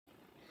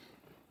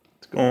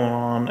Going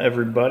on,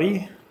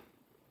 everybody?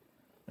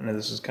 I know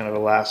this is kind of a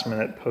last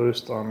minute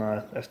post on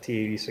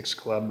FT86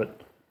 Club,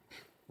 but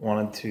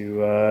wanted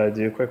to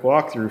do a quick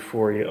walkthrough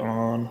for you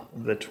on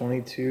the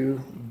 22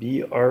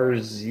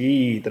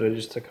 BRZ that I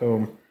just took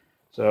home.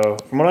 So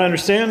from what I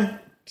understand,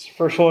 it's the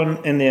first one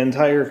in the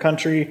entire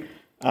country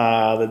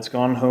that's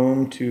gone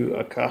home to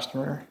a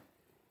customer.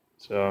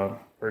 So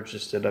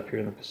purchased it up here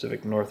in the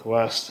Pacific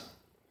Northwest.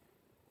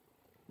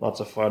 Lots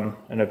of fun.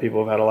 I know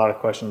people have had a lot of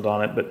questions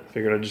on it, but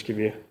figured I'd just give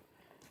you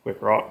a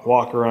quick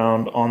walk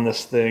around on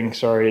this thing.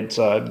 Sorry, it's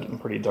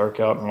pretty dark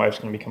out. My wife's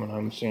going to be coming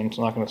home soon,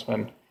 so I'm not going to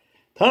spend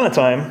a ton of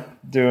time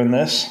doing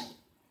this.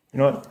 You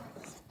know what?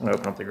 I'm going to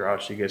open up the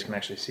garage so you guys can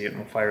actually see it, and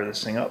we'll fire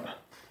this thing up.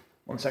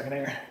 1 second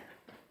here.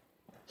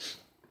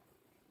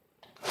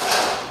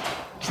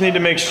 Just need to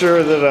make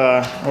sure that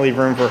I leave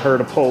room for her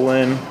to pull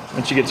in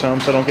when she gets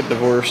home so I don't get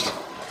divorced.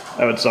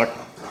 That would suck.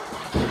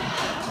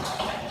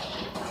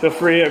 Feel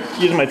free,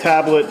 I'm using my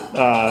tablet.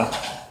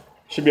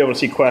 Should be able to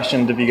see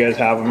questions if you guys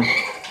have them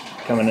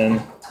coming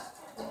in.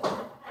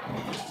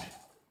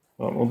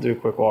 Well, we'll do a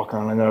quick walk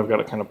around. I know I've got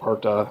it kind of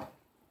parked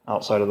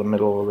outside of the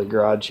middle of the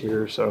garage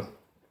here, so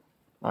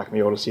not going to be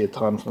able to see a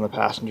ton from the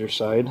passenger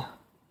side.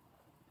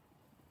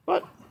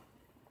 But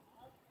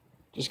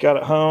just got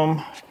it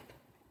home.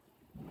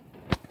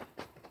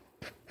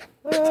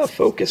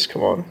 Focus,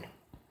 come on.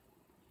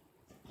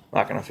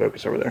 Not going to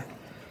focus over there.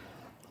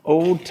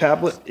 Old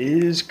tablet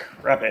is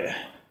crappy.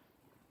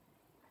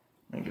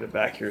 Let me get it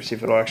back here, see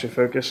if it'll actually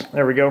focus.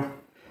 There we go.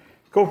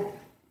 Cool.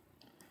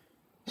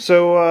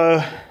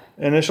 So,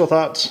 initial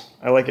thoughts.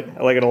 I like it.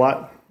 I like it a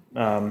lot.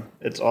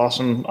 It's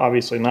awesome.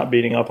 Obviously, not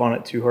beating up on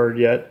it too hard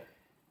yet.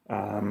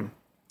 Gonna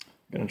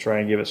try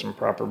and give it some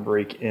proper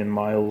break-in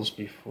miles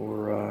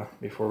before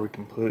we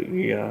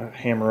completely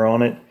hammer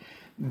on it.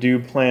 Do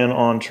plan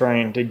on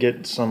trying to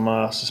get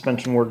some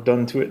suspension work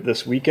done to it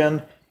this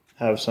weekend.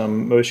 Have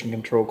some motion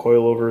control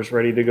coilovers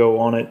ready to go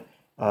on it.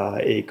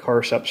 A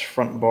Carceps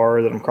front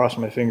bar that I'm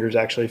crossing my fingers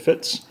actually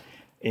fits,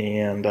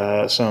 and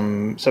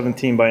some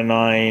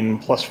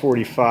 17x9 plus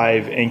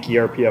 45 Anki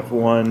RPF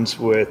ones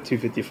with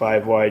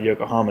 255 wide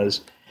Yokohamas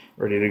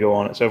ready to go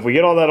on it. So if we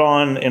get all that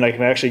on and I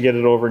can actually get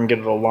it over and get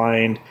it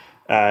aligned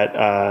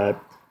at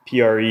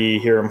PRE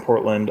here in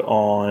Portland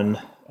on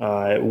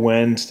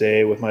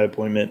Wednesday with my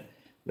appointment,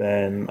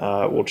 then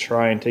we'll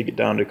try and take it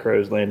down to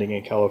Crow's Landing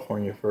in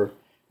California for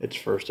its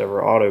first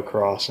ever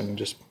autocross, and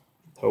just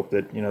hope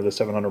that, you know, the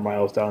 700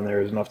 miles down there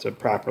is enough to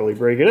properly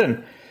break it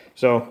in.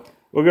 So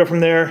we'll go from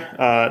there.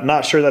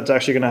 Not sure that's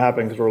actually going to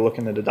happen because we're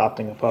looking at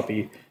adopting a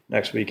puppy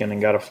next weekend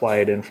and got to fly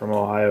it in from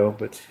Ohio.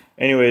 But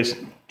anyways,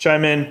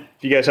 chime in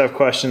if you guys have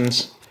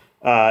questions.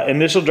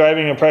 Initial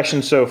driving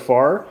impressions so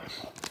far.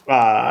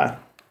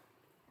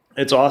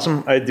 It's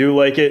awesome. I do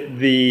like it.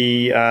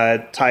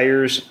 The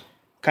tires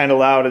kind of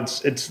loud.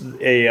 It's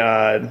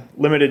a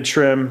limited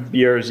trim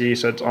BRZ,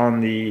 so it's on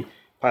the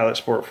Pilot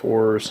Sport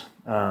 4s.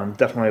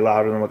 Definitely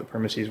louder than what the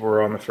Primacies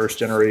were on the first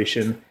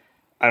generation.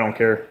 I don't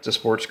care. It's a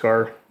sports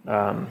car.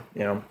 You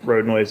know,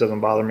 road noise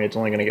doesn't bother me. It's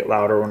only going to get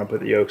louder when I put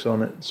the yokes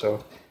on it,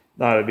 so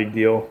not a big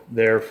deal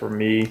there for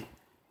me.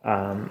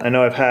 I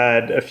know I've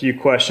had a few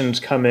questions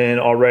come in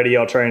already.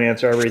 I'll try and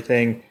answer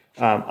everything.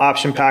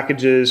 Option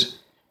packages.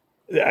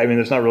 I mean,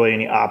 there's not really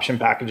any option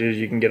packages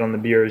you can get on the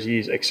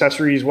BRZs.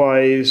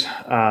 Accessories-wise,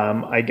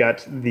 I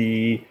got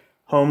the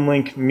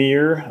HomeLink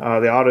mirror,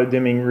 the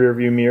auto-dimming rear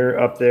view mirror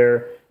up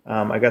there.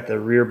 I got the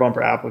rear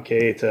bumper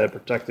applique to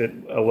protect it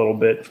a little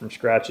bit from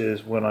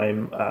scratches when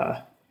I'm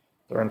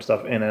throwing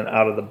stuff in and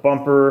out of the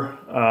bumper.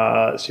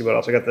 Let's see what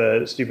else. I got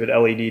the stupid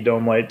LED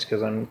dome lights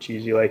because I'm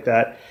cheesy like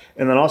that.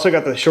 And then also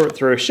got the short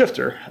throw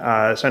shifter.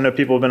 So I know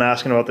people have been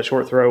asking about the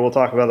short throw. We'll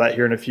talk about that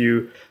here in a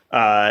few.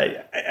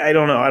 I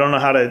don't know. I don't know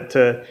how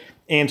to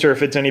answer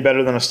if it's any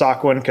better than a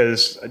stock one,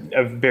 because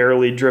I've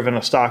barely driven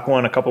a stock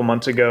one a couple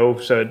months ago,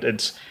 so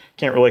it's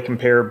can't really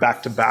compare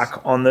back to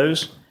back on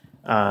those.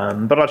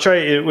 But I'll try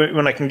it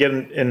when I can get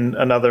in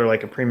another,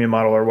 like a premium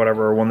model or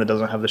whatever, or one that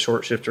doesn't have the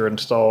short shifter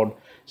installed.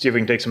 See if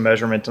we can take some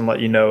measurements and let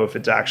you know if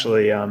it's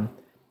actually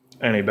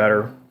any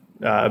better.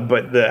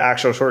 But the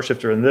actual short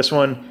shifter in this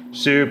one,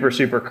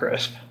 super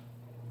crisp.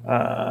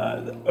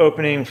 The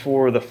opening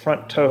for the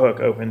front tow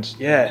hook opens.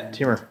 Yeah,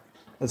 Teamer.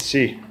 Let's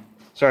see.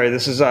 Sorry,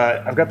 this is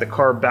I've got the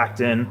car backed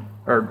in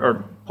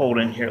or pulled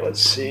in here. Let's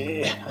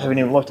see. I haven't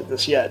even looked at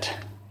this yet.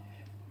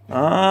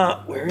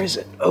 Where is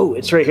it? Oh,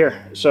 it's right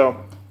here.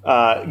 So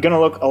gonna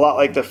look a lot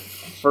like the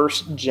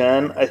first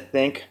gen, I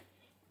think,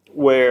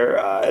 where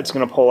it's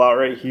gonna pull out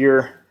right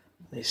here.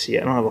 Let me see.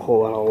 I don't have a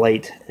whole lot of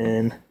light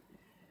in.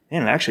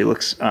 Man, it actually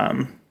looks.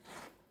 Oh,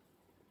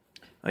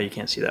 you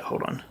can't see that.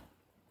 Hold on.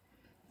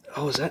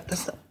 Oh, is that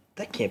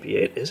can't be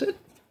it, is it?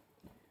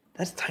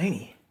 That's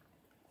tiny.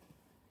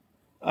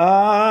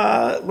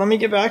 Let me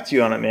get back to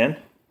you on it, man.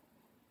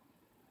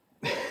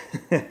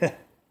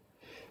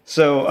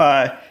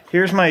 So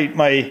here's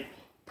my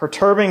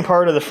perturbing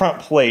part of the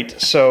front plate.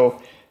 So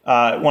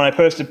when I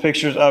posted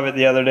pictures of it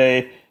the other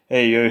day,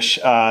 hey Yosh,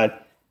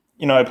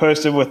 you know, I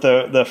posted with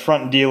the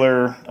front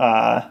dealer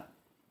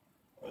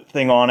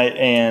thing on it,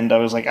 and I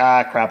was like,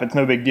 ah, crap, it's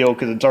no big deal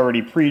because it's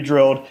already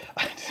pre-drilled.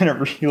 I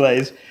didn't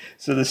realize.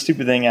 So the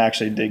stupid thing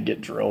actually did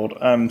get drilled.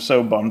 I'm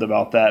so bummed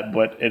about that,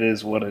 but it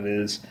is what it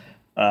is.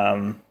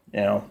 You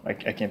know, I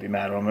can't be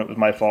mad at them. It was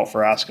my fault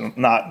for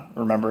not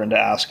remembering to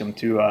ask them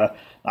to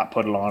not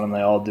put it on, and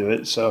they all do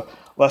it. So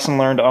lesson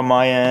learned on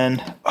my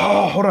end.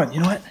 Oh, hold on.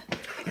 You know what?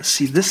 Let's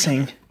see this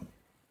thing.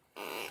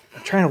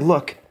 I'm trying to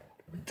look.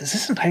 Does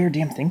this entire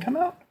damn thing come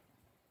out?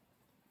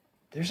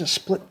 There's a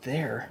split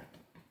there.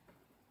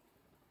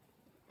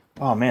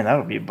 Oh man, that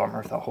would be a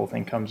bummer if that whole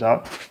thing comes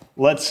out.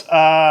 Let's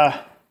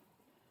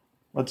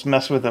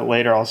mess with it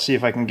later. I'll see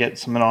if I can get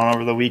something on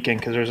over the weekend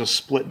because there's a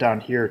split down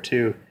here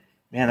too.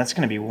 Man, that's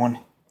going to be one.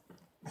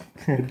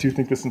 I do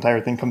think this entire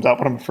thing comes out,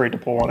 but I'm afraid to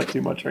pull on it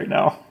too much right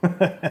now.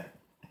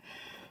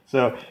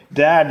 So,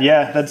 Dad,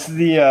 yeah, that's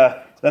the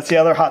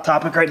other hot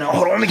topic right now.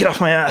 Hold on, let me get off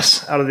my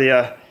ass out of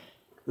the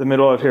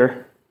middle of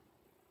here.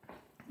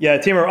 Yeah,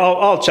 Teamer,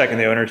 I'll check in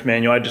the owner's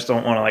manual. I just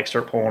don't want to like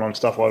start pulling on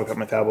stuff while I've got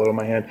my tablet in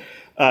my hand.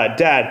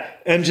 Dad,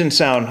 engine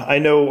sound. I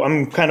know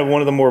I'm kind of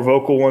one of the more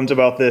vocal ones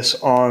about this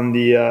on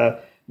the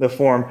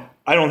forum.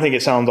 I don't think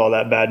it sounds all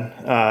that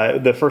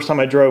bad. The first time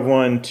I drove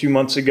one 2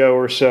 months ago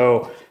or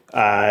so,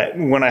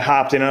 when I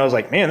hopped in, I was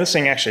like, man, this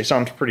thing actually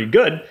sounds pretty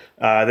good.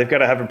 They've got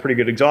to have a pretty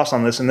good exhaust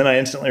on this. And then I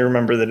instantly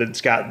remember that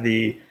it's got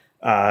the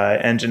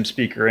engine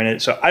speaker in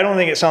it. So I don't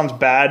think it sounds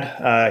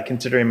bad,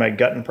 considering my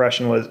gut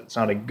impression was it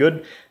sounded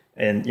good.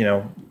 And, you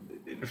know,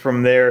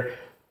 from there,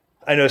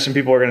 I know some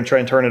people are going to try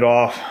and turn it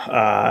off.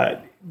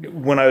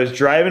 When I was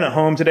driving at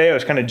home today, I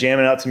was kind of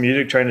jamming out some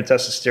music, trying to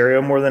test the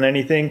stereo more than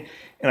anything.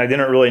 And I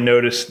didn't really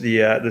notice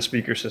the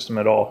speaker system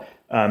at all.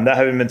 That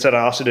having been said,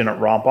 I also didn't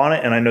romp on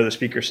it, and I know the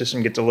speaker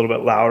system gets a little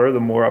bit louder the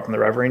more up in the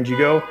rev range you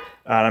go.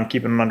 And I'm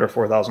keeping it under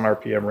 4,000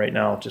 RPM right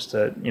now just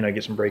to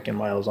get some break-in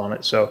miles on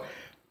it. So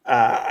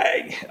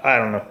I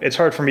don't know. It's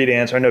hard for me to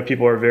answer. I know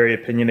people are very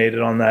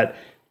opinionated on that.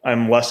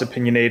 I'm less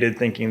opinionated,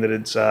 thinking that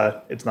it's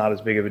not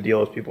as big of a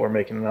deal as people are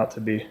making it out to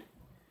be.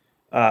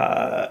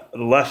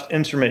 Left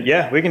instrument,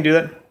 yeah, we can do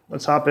that.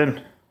 Let's hop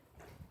in.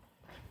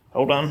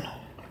 Hold on.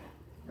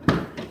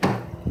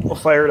 We'll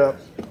fire it up.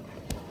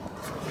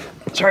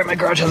 Sorry, my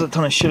garage has a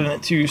ton of shit in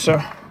it too, so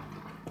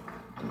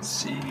let's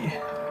see.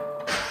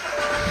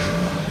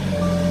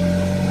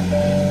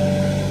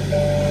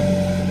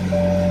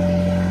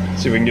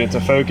 See if we can get it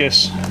to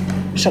focus.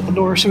 Shut the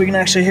door so we can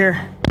actually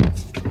hear.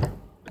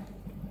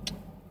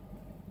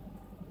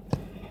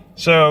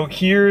 So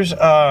here's,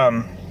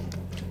 I'll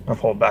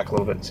pull it back a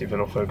little bit and see if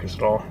it'll focus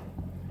at all.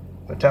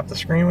 If I tap the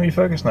screen, will you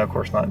focus? No, of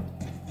course not.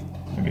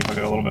 Maybe if I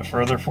go a little bit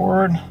further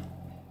forward.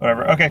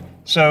 Whatever. Okay,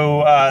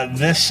 so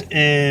this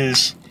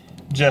is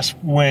just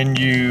when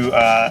you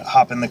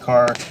hop in the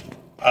car.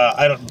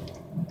 I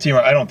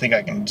don't think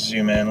I can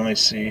zoom in. Let me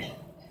see.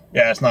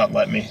 Yeah, it's not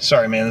letting me.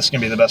 Sorry, man. This is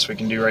gonna be the best we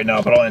can do right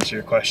now, but I'll answer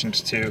your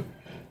questions too.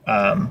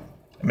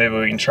 Maybe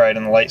we can try it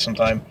in the light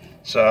sometime.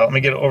 So let me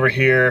get over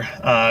here.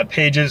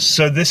 Pages.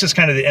 So this is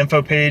kind of the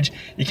info page.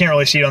 You can't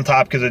really see it on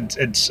top because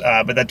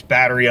but that's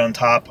battery on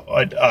top.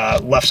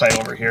 Left side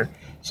over here.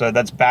 So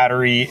that's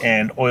battery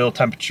and oil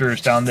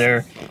temperatures down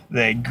there.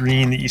 The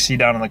green that you see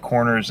down in the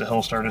corner is the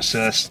hill start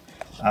assist.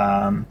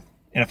 And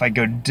if I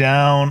go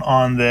down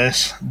on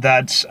this,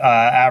 that's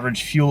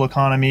average fuel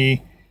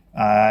economy.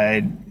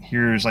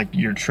 Here's like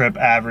your trip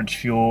average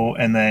fuel,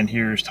 and then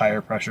here's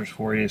tire pressures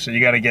for you. So you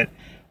got to get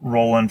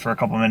rolling for a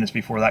couple minutes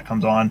before that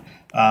comes on.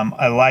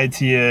 I lied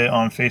to you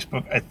on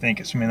Facebook, I think,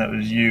 assuming that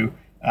was you.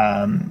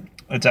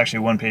 It's actually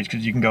one page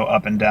because you can go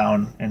up and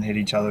down and hit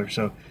each other.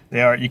 So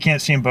you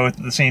can't see them both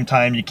at the same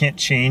time. You can't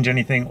change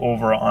anything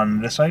over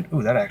on this side.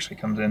 Ooh, that actually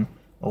comes in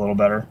a little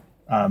better.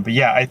 But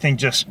yeah, I think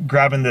just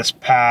grabbing this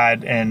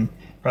pad and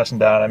pressing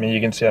down, I mean,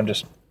 you can see I'm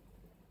just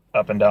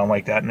up and down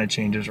like that, and it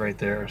changes right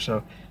there.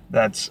 So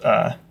that's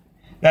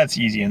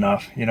easy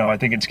enough. I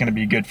think it's going to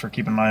be good for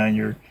keeping an eye on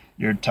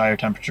your tire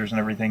temperatures and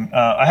everything.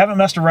 I haven't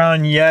messed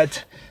around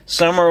yet.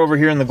 Somewhere over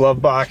here in the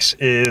glove box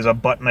is a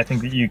button, I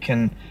think, that you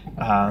can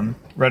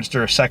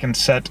register a second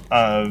set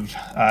of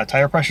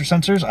tire pressure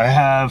sensors. I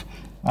have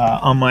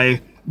on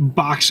my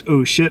box,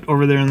 oh shit,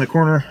 over there in the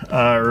corner,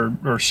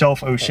 or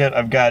shelf, oh shit,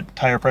 I've got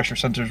tire pressure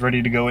sensors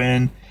ready to go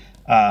in.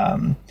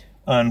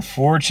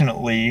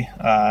 Unfortunately,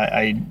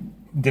 I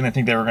didn't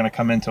think they were going to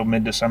come in until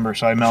mid-December,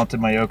 so I mounted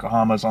my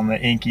Yokohamas on the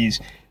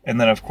Yankees, and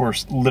then of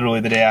course literally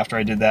the day after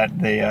I did that,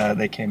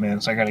 they came in,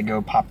 so I got to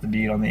go pop the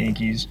bead on the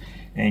Yankees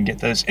and get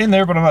those in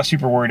there, but I'm not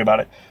super worried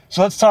about it.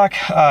 So let's talk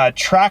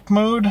track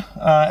mode.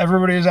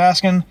 Everybody is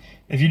asking,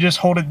 if you just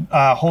hold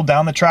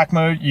down the track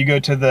mode, you go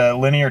to the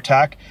linear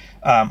tack.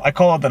 I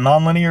call it the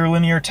non-linear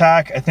linear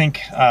tack. I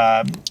think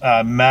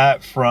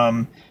Matt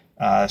from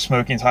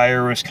Smoking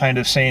Tire was kind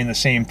of saying the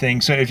same thing.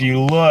 So if you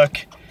look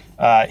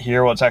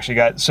here, well, it's actually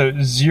got, so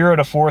 0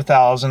 to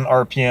 4,000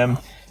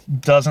 RPM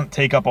doesn't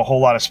take up a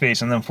whole lot of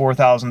space, and then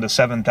 4,000 to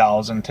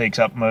 7,000 takes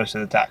up most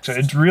of the tack. So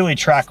it's really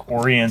track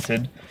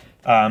oriented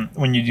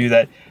when you do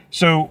that.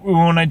 So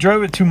when I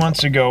drove it 2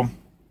 months ago,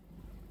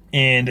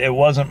 and it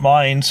wasn't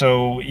mine,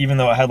 so even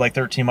though it had like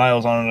 13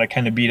 miles on it, I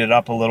kind of beat it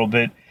up a little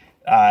bit.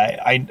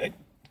 I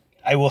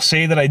I will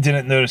say that I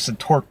didn't notice the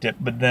torque dip,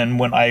 but then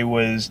when I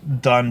was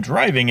done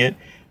driving it,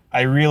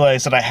 I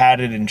realized that I had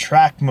it in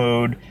track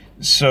mode.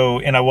 So,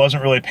 and I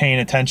wasn't really paying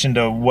attention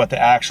to what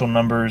the actual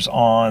numbers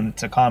on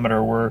the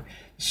tachometer were.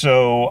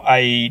 So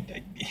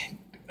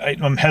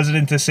I'm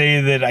hesitant to say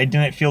that I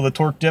didn't feel the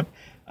torque dip,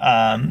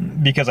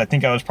 because I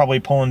think I was probably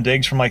pulling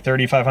digs from like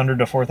 3,500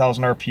 to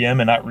 4,000 RPM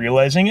and not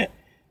realizing it.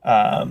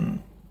 So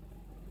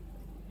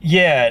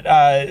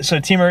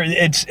Teamer,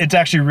 it's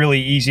actually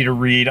really easy to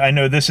read. I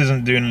know this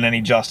isn't doing it any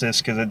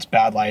justice because it's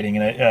bad lighting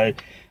and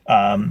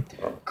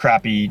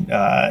crappy.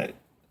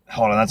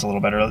 Hold on, that's a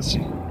little better. Let's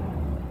see.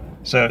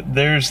 So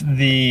there's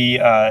the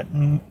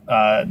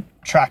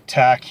track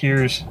tack.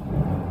 Here's,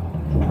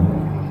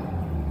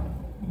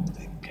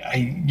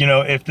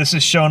 if this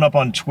is showing up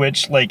on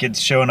Twitch like it's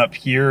showing up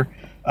here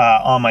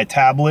on my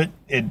tablet,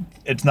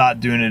 it's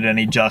not doing it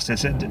any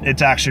justice.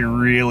 It's actually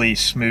really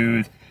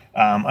smooth.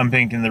 I'm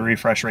thinking the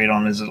refresh rate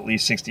on is at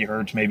least 60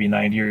 hertz, maybe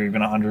 90 or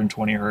even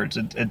 120 hertz.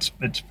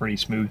 It's pretty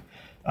smooth.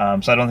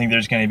 So I don't think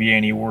there's going to be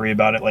any worry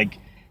about it like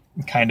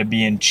kind of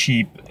being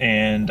cheap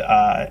and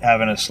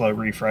having a slow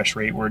refresh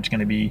rate where it's going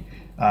to be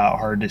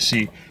hard to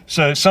see.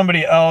 So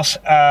somebody else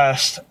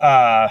asked,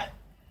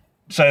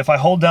 so if I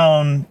hold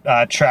down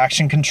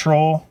traction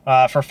control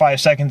for 5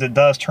 seconds, it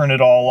does turn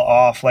it all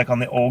off like on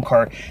the old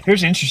car.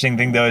 Here's the interesting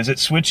thing though, is it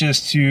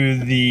switches to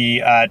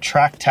the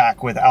track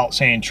tack without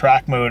saying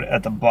track mode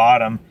at the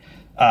bottom.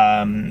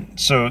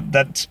 So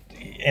that's,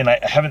 and I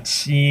haven't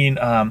seen,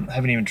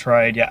 haven't even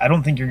tried yet. I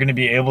don't think you're going to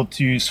be able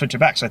to switch it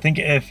back. So I think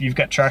if you've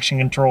got traction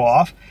control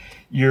off,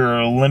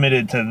 you're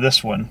limited to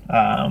this one,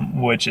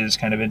 which is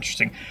kind of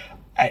interesting.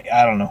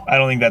 I don't know. I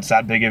don't think that's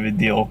that big of a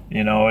deal.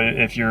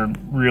 If you're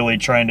really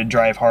trying to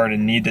drive hard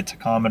and need the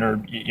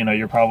tachometer,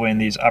 you're probably in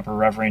these upper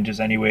rev ranges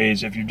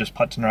anyways. If you're just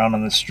putzing around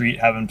on the street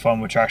having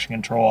fun with traction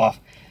control off,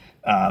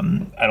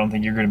 I don't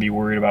think you're going to be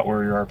worried about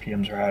where your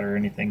RPMs are at or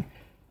anything.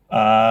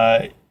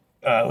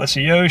 Let's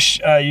see, Yosh,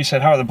 you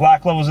said, how are the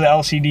black levels of the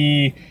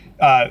LCD?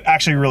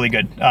 Actually really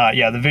good.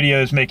 Yeah, the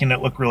video is making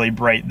it look really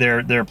bright.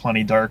 They're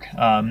plenty dark.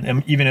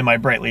 And even in my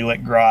brightly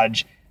lit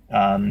garage,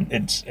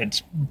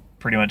 it's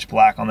pretty much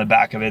black on the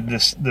back of it.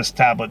 This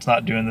tablet's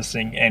not doing this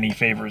thing any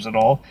favors at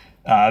all,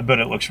 but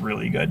it looks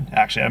really good.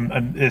 Actually,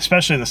 I'm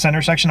especially the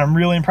center section, I'm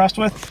really impressed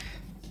with.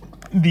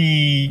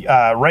 The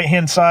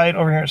right-hand side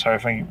over here, sorry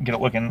if I can get it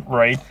looking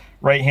right.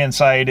 Right-hand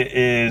side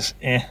is,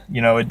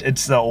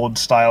 it's the old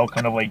style,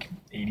 kind of like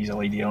 80s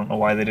LED. I don't know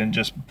why they didn't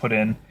just put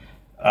in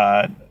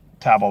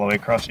tab all the way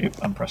across. Oop,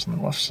 I'm pressing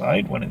the left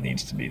side when it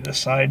needs to be this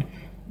side.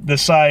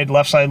 This side,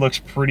 left side looks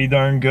pretty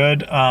darn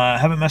good.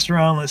 Haven't messed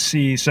around. Let's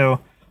see. So,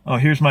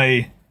 here's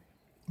my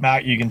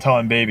Mac. You can tell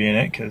I'm babying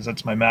it because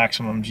that's my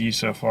maximum G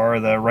so far.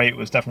 The right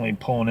was definitely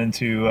pulling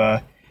into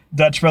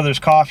Dutch Brothers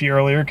Coffee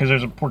earlier because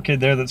there's a poor kid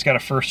there that's got a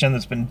first gen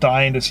that's been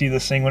dying to see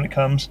this thing when it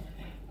comes.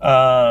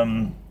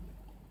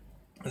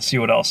 Let's see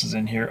what else is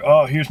in here.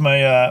 Oh, here's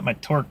my my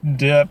torque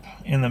dip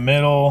in the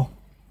middle.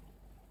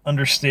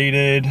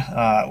 Understated.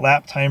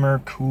 Lap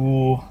timer,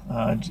 cool.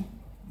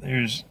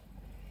 There's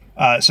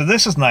so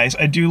this is nice.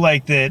 I do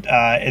like that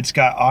it's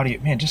got audio.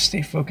 Man, just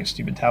stay focused,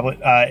 stupid tablet.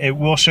 It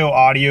will show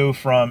audio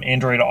from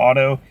Android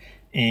Auto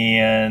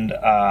and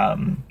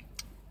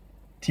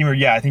Teamer.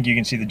 Yeah, I think you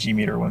can see the G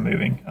meter when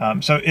moving.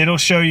 So it'll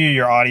show you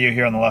your audio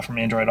here on the left from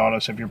Android Auto.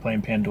 So if you're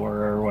playing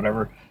Pandora or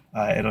whatever,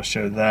 it'll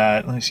show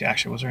that. Let me see.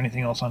 Actually, was there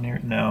anything else on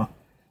here? No.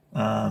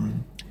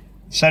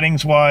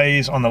 Settings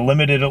wise, on the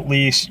limited at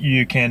least,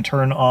 you can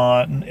turn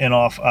on and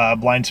off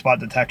blind spot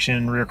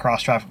detection, rear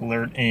cross traffic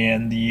alert,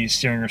 and the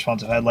steering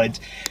responsive headlights.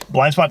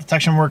 Blind spot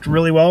detection worked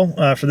really well.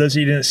 For those of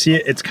you who didn't see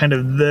it, it's kind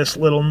of this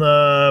little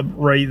nub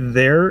right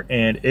there,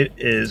 and it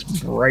is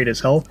bright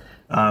as hell.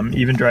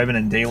 Even driving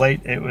in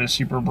daylight, it was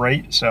super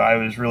bright, so I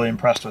was really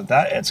impressed with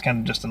that. It's kind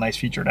of just a nice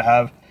feature to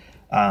have.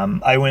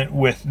 I went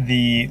with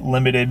the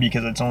limited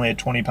because it's only a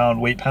 20-pound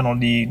weight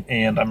penalty,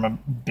 and I'm a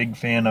big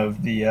fan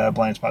of the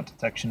blind spot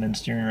detection and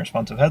steering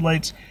responsive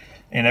headlights,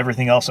 and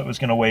everything else that was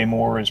going to weigh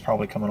more is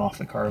probably coming off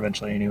the car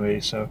eventually anyway,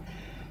 so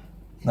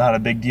not a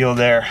big deal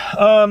there.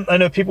 I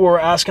know people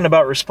were asking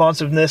about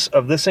responsiveness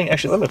of this thing.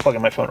 Actually, let me plug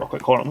in my phone real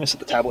quick. Hold on, I'm going to set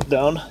the tablet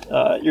down.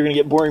 You're going to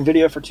get boring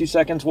video for 2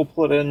 seconds. We'll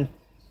put in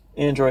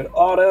Android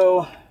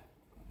Auto.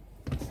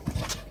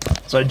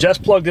 So I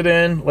just plugged it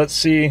in. Let's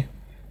see.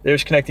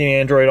 There's connecting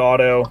Android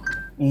Auto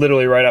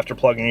literally right after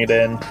plugging it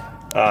in.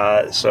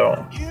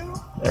 So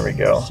there we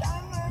go.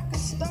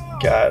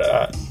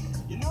 Got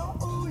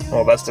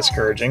well, that's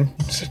discouraging.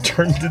 So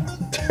turn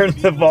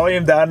the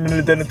volume down and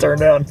it didn't turn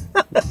down.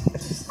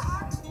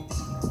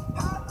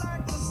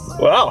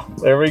 Wow,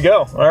 there we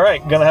go. All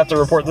right, gonna have to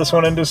report this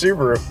one into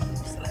Subaru.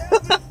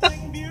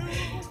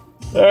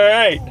 All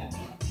right.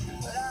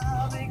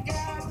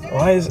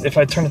 Why is, if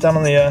I turn it down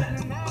on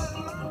the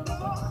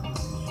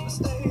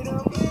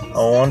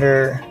I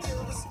wonder.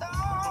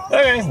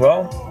 Okay,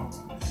 well,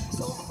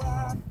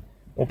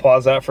 we'll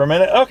pause that for a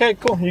minute. Okay,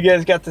 cool. You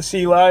guys got to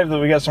see live that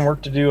we got some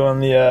work to do on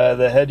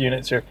the head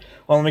units here.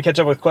 Well, let me catch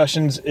up with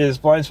questions. Is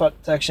blind spot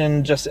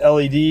detection just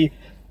LED?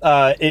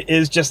 It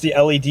is just the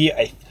LED,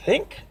 I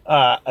think.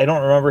 I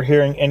don't remember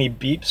hearing any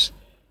beeps.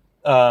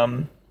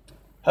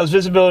 How's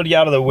visibility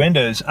out of the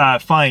windows?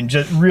 Fine,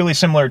 just really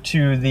similar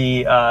to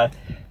the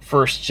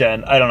first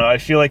gen. I don't know. I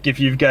feel like if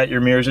you've got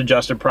your mirrors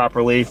adjusted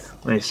properly,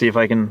 let me see if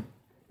I can.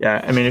 Yeah,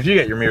 I mean, if you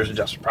get your mirrors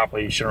adjusted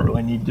properly, you shouldn't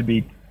really need to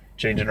be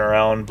changing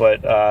around,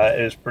 but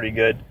it is pretty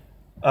good.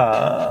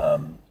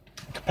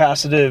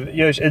 Capacitive,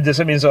 you know, does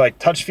that mean it's like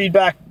touch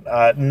feedback?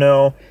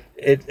 No,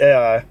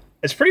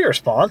 it's pretty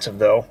responsive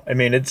though. I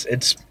mean,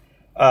 it's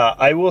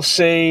I will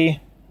say,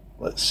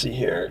 let's see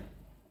here.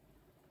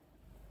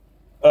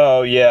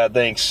 Oh yeah,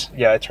 thanks.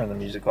 Yeah, I turned the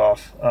music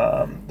off.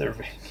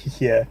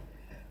 Yeah.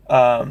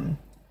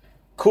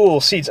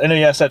 Cool seats. I know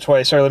you asked that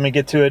twice. Sorry, let me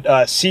get to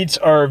it. Seats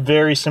are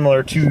very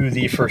similar to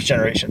the first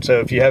generation. So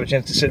if you have a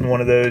chance to sit in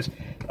one of those,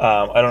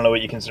 I don't know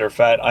what you consider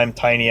fat. I'm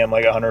tiny. I'm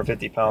like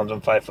 150 pounds.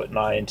 I'm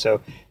 5'9", so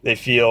they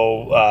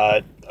feel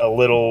a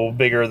little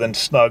bigger than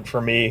snug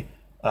for me.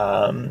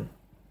 I don't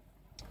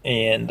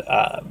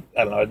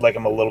know. I'd like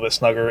them a little bit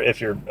snugger.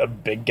 If you're a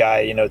big guy,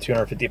 you know,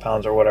 250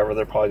 pounds or whatever,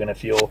 they're probably going to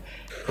feel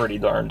pretty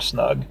darn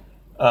snug.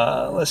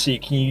 Let's see.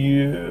 Can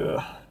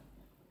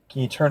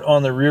you turn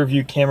on the rear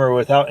view camera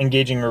without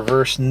engaging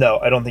reverse? No,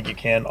 I don't think you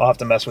can. I'll have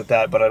to mess with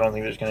that, but I don't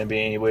think there's going to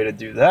be any way to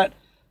do that.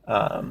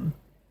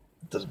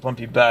 Does it bump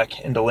you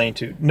back into lane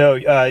 2? No,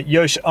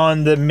 Yosh,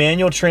 on the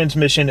manual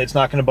transmission, it's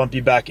not going to bump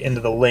you back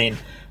into the lane.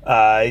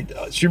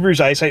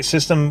 Subaru's eyesight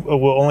system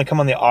will only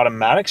come on the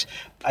automatics.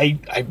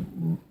 I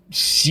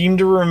seem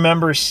to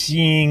remember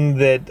seeing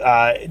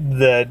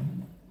that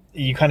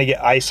you kind of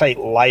get eyesight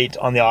light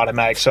on the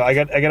automatic. So I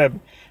got to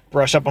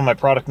brush up on my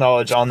product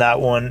knowledge on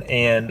that one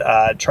and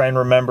try and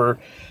remember,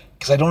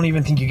 because I don't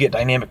even think you get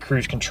dynamic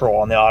cruise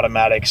control on the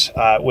automatics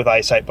with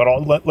eyesight.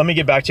 But let me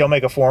get back to you. I'll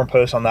make a forum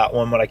post on that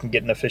one when I can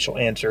get an official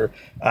answer.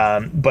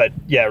 But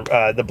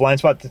yeah, the blind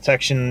spot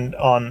detection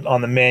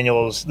on the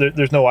manuals,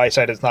 there's no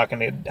eyesight. It's not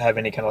going to have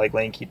any kind of like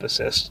lane keep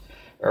assist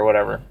or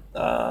whatever.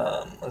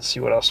 Let's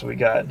see what else we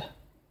got.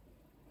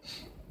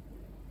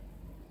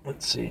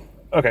 Let's see.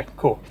 Okay,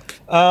 cool.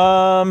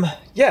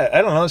 Yeah,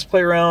 I don't know. Let's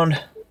play around.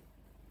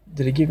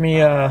 Did it give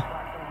me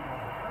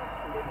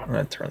I'm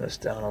gonna turn this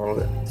down a little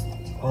bit.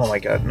 Oh my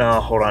god,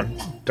 no, hold on.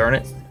 Darn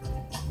it.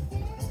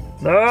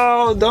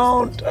 No,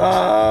 don't.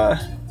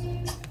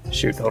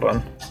 Shoot, hold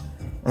on.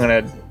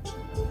 I'm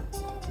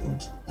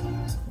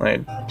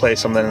gonna play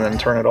something and then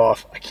turn it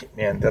off.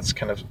 Man, that's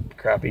kind of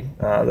crappy.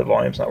 The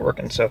volume's not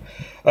working, so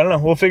I don't know.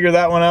 We'll figure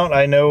that one out.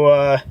 I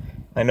know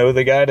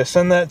the guy to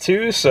send that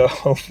to, so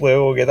hopefully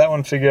we'll get that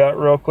one figured out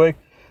real quick.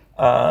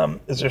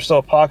 Is there still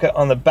a pocket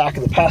on the back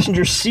of the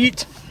passenger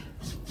seat?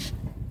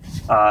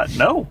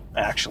 No,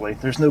 actually.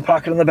 There's no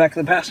pocket on the back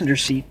of the passenger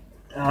seat.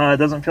 It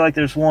doesn't feel like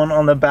there's one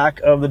on the back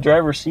of the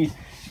driver's seat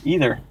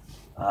either.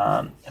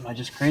 Am I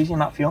just crazy and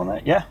not feeling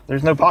that? Yeah,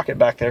 there's no pocket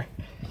back there.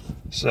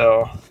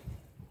 So,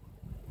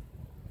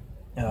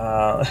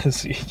 let's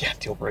see. Yeah,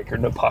 deal breaker,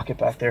 no pocket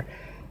back there.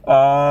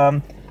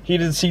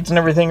 Heated seats and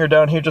everything are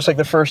down here just like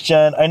the first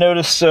gen. I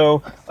noticed,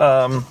 so,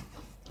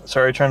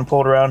 sorry, trying to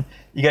pull it around.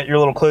 You got your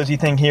little closey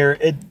thing here.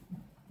 It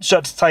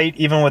shuts tight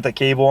even with a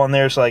cable on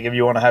there, so like if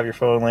you want to have your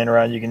phone laying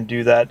around, you can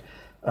do that.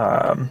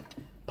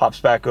 Pops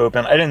back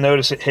open. I didn't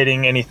notice it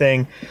hitting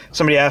anything.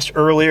 Somebody asked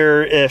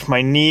earlier if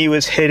my knee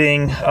was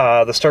hitting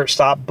the start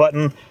stop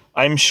button.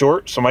 I'm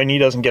short, so my knee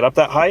doesn't get up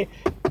that high.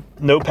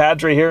 No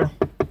pads right here.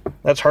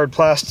 That's hard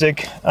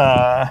plastic.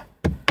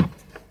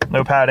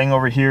 No padding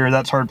over here.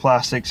 That's hard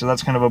plastic, so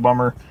that's kind of a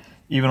bummer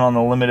even on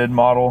the limited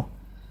model.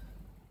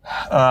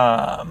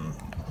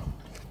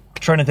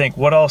 Trying to think,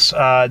 what else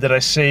did I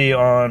say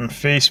on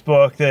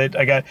Facebook that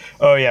I got?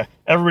 Oh yeah,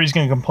 everybody's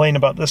going to complain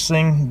about this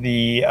thing,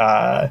 the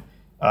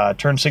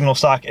turn signal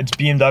stock. It's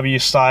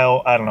BMW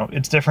style. I don't know,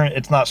 it's different.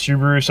 It's not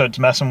Subaru, so it's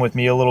messing with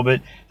me a little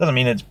bit. Doesn't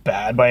mean it's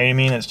bad by any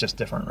means, it's just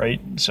different,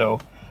 right? So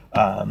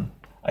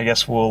I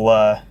guess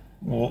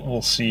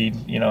we'll see,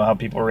 you know, how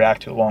people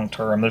react to it long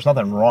term. There's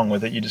nothing wrong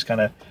with it. You just kind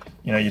of,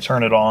 you know, you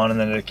turn it on and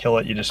then to kill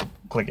it, you just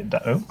click it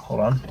down. Oh, hold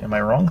on, am I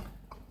wrong?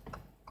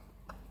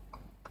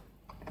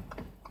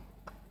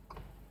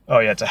 Oh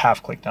yeah, it's a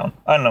half click down.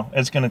 I don't know,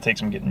 it's gonna take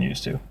some getting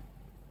used to.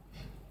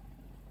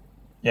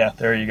 Yeah,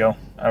 there you go.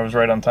 I was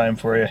right on time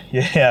for you.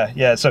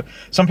 Yeah. So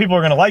some people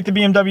are gonna like the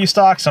BMW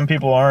stock, some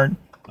people aren't.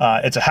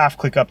 It's a half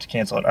click up to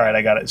cancel it. All right,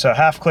 I got it. So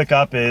half click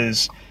up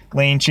is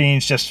lane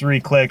change, just 3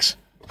 clicks.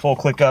 Full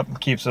click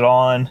up keeps it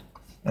on,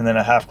 and then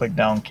a half click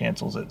down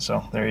cancels it.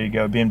 So there you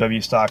go,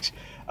 BMW stocks.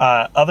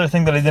 Other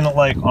thing that I didn't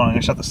like, I'm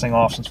gonna shut this thing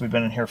off since we've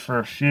been in here for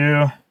a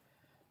few.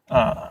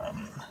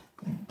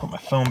 Put my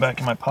phone back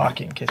in my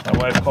pocket in case my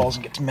wife calls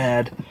and gets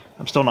mad.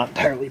 I'm still not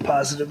entirely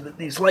positive that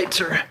these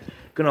lights are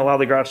going to allow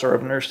the garage door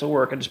openers to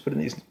work. I just put in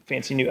these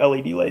fancy new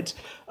LED lights.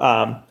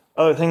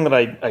 Other thing that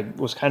I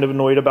was kind of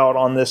annoyed about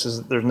on this is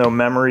that there's no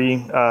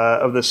memory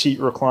of the seat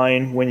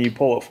recline when you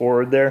pull it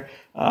forward there.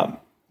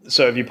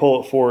 So if you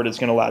pull it forward, it's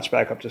going to latch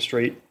back up to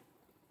straight,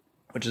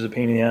 which is a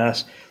pain in the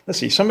ass. Let's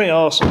see, somebody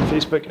else on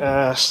Facebook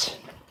asked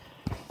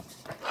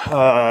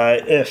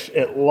if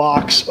it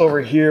locks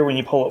over here when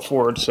you pull it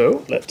forward.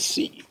 So let's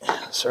see.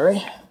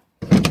 Sorry.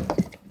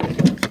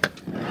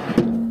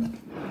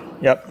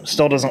 Yep,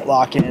 still doesn't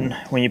lock in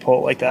when you pull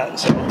it like that.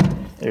 So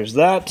there's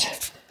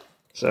that.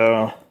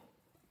 So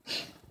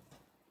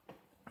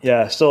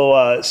yeah,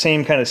 still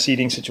same kind of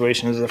seating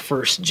situation as the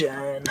first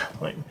gen.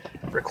 Let me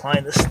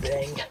recline this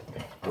thing.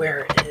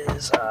 Where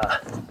is,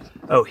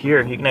 oh,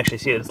 here, you can actually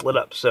see it's lit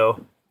up.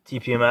 So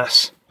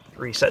TPMS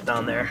reset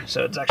down there.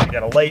 So it's actually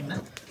got a light.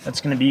 That's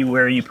going to be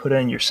where you put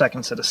in your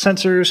second set of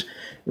sensors,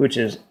 which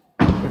is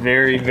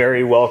very,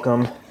 very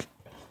welcome.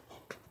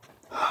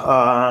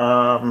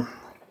 I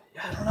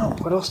don't know.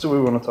 What else do we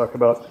want to talk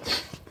about?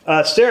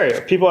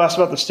 Stereo. People ask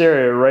about the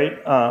stereo, right?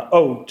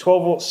 Oh,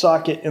 12-volt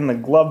socket in the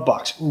glove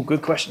box. Ooh,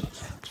 good question.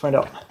 Let's find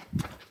out.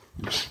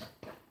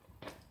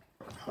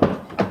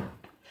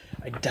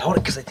 I doubt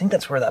it, because I think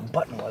that's where that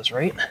button was,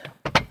 right?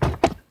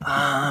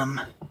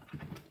 I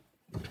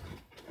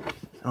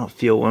don't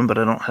feel one, but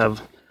I don't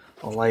have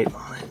a light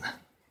on it.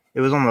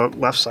 It was on the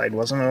left side,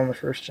 wasn't it, on the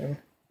first gen?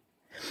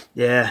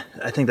 Yeah,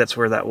 I think that's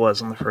where that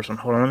was on the first one.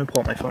 Hold on, let me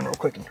pull up my phone real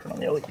quick and turn on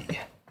the LED.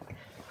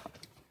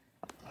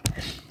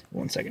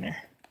 1 second here.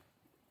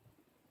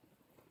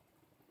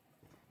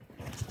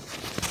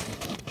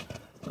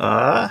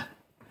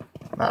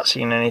 Not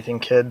seeing anything,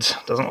 kids.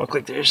 Doesn't look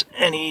like there's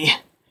any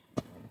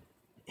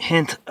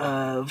hint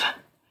of...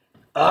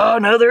 Oh,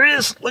 no, there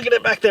is. Look at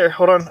it back there.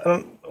 Hold on.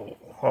 Hold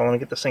on, let me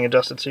get this thing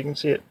adjusted so you can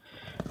see it.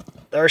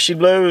 There she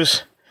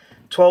blows.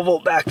 12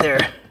 volt back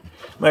there.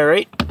 Am I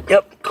right?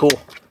 Yep, cool.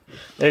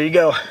 There you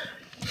go.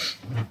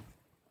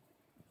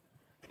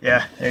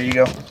 Yeah, there you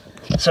go.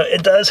 So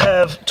it does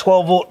have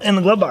 12 volt in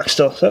the glove box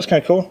still, so that's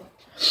kind of cool.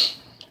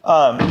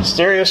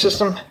 Stereo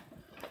system.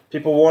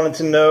 People wanted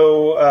to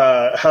know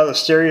how the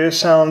stereo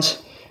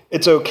sounds.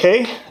 It's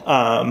okay.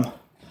 I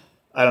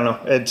don't know.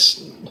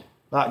 It's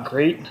not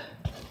great.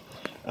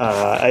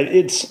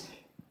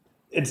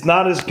 It's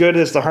not as good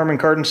as the Harman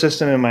Kardon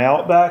system in my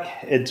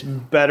Outback. It's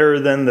better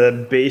than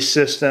the bass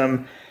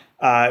system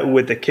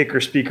with the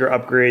kicker speaker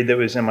upgrade that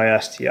was in my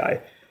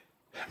STI.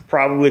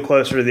 Probably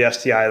closer to the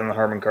STI than the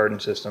Harman Kardon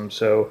system.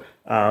 So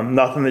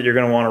nothing that you're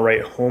going to want to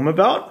write home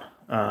about,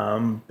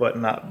 but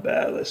not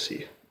bad. Let's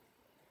see.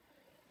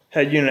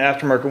 Head unit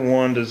aftermarket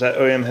one. Does that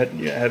OEM head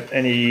unit have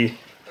any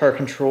car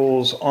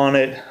controls on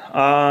it?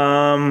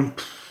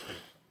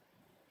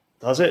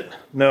 Does it?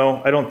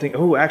 No, I don't think.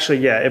 Oh, actually,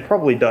 yeah, it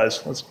probably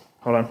does. Let's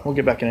hold on. We'll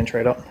get back in and try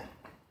it out.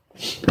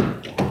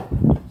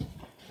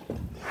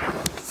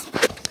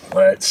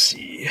 Let's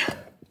see.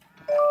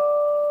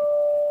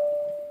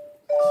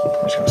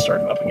 I'm just gonna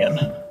start it up again.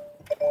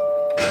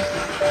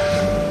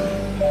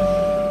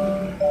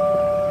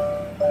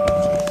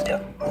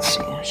 Yep. Let's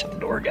see. Shut the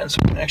door again so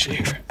we can actually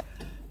hear.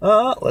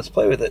 Let's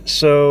play with it.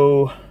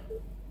 So,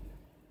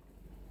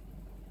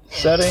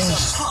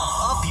 settings.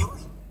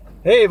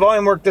 Hey,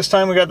 volume work this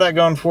time. We got that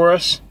going for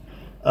us.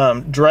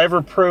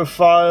 Driver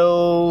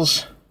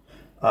profiles,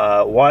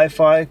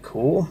 Wi-Fi,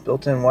 cool.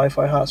 Built-in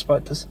Wi-Fi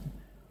hotspot.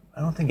 I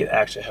don't think it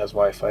actually has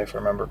Wi-Fi if I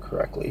remember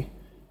correctly.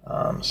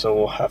 So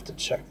we'll have to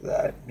check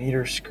that.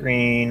 Meter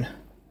screen,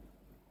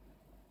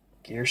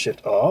 gear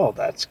shift. Oh,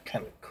 that's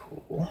kind of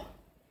cool.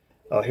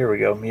 Oh, here we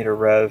go. Meter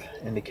rev,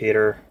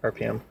 indicator,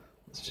 RPM.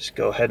 Let's just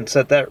go ahead and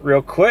set that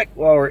real quick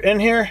while we're in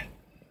here.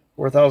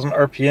 4,000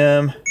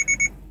 RPM.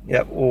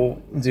 Yep,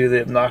 we'll do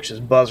the obnoxious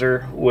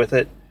buzzer with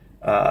it.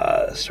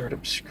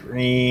 Startup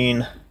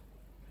screen.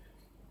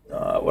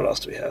 What else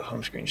do we have?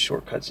 Home screen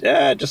shortcuts.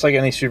 Yeah, just like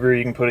any Subaru,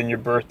 you can put in your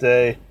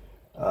birthday,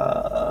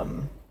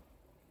 your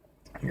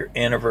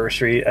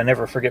anniversary. I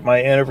never forget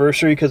my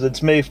anniversary because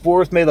it's May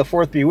 4th. May the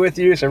 4th be with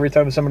you. So every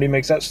time somebody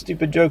makes that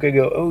stupid joke, I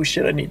go, oh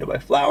shit, I need to buy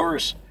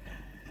flowers.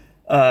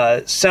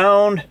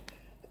 Sound.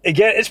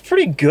 Again, it's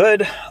pretty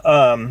good.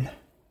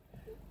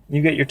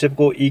 You get your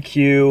typical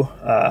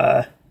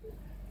EQ,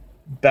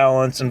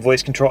 balance, and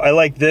voice control. I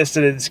like this,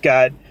 that it's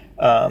got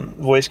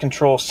voice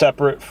control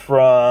separate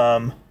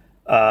from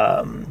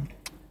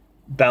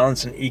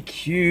balance and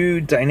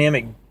EQ,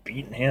 dynamic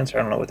beat enhancer.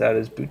 I don't know what that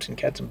is. Boots and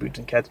cats and boots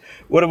and cats.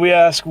 What did we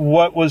ask?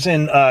 What was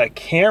in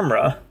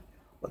camera?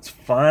 Let's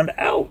find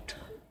out.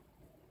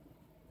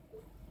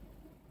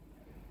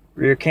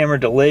 Rear camera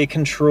delay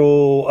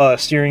control,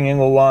 steering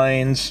angle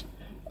lines.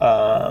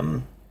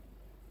 I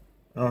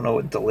don't know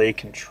what delay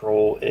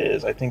control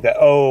is. I think that,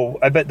 oh,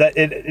 I bet that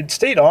it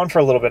stayed on for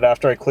a little bit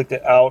after I clicked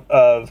it out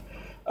of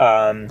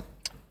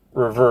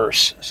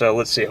reverse. So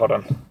let's see, hold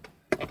on.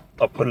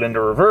 I'll put it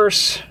into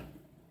reverse.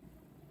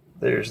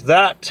 There's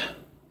that.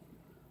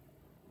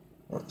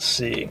 Let's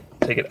see,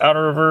 take it out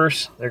of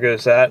reverse. There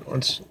goes that.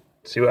 Let's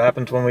see what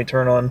happens when we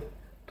turn on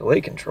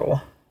delay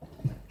control.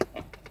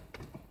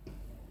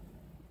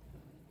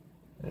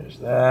 There's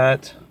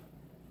that.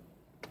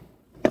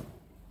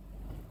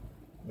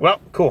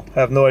 Well, cool. I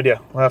have no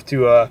idea. We'll have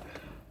to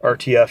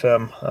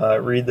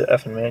RTFM, read the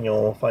effing manual,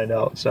 and we'll find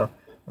out. So I'm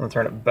going to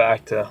turn it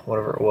back to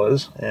whatever it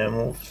was, and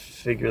we'll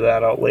figure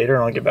that out later,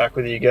 and I'll get back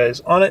with you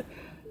guys on it.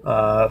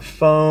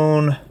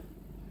 Phone,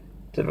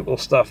 typical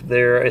stuff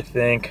there, I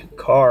think.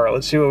 Car,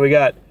 let's see what we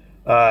got.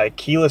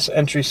 Keyless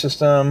entry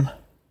system.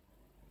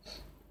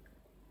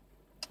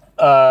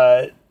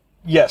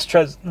 Yes,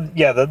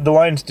 yeah, the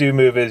lines do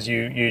move as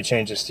you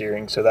change the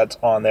steering, so that's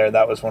on there.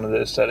 That was one of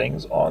those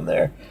settings on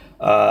there.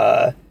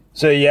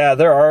 So yeah,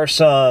 there are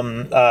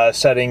some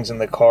settings in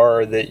the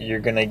car that you're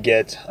gonna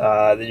get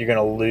that you're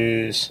gonna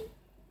lose.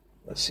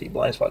 Let's see,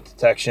 blind spot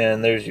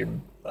detection. There's your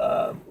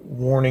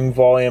warning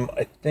volume.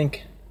 I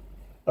think.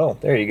 Oh,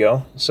 there you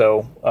go.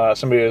 So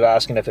somebody was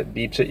asking if it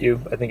beeps at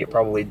you. I think it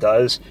probably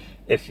does.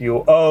 If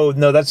you, oh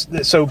no,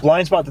 so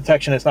blind spot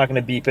detection. It's not going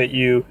to beep at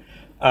you.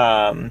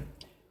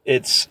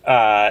 That's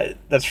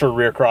for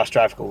rear cross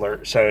traffic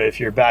alert. So if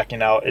you're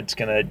backing out, it's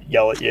going to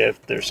yell at you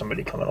if there's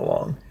somebody coming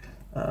along.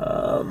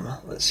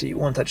 Let's see,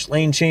 one touch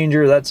lane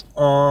changer. That's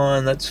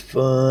on. That's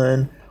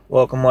fun.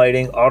 Welcome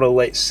lighting, auto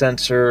light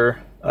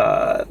sensor,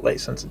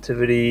 light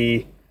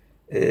sensitivity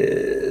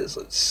is,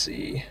 let's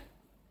see.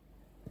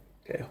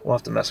 Okay, we'll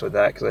have to mess with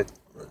that because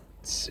let's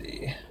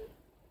see.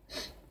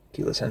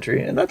 Keyless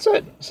entry, and that's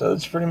it. So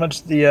that's pretty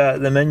much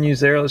the menus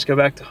there. Let's go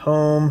back to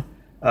home.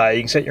 You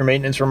can set your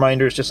maintenance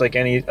reminders just like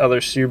any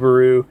other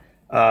Subaru.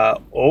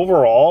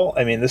 Overall,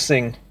 I mean, this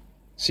thing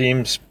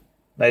seems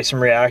nice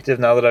and reactive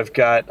now that I've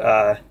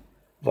got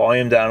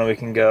volume down and we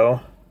can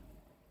go.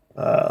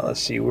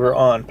 Let's see, we're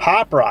on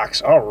Pop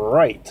Rocks. All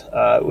right,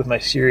 with my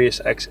Sirius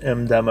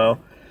XM demo.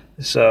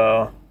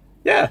 So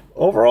yeah,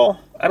 overall,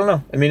 I don't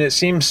know. I mean, it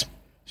seems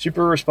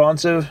super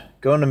responsive,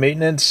 going to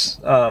maintenance.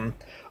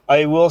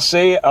 I will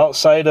say,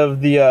 outside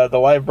of the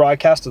live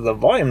broadcast of the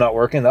volume not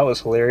working, that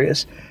was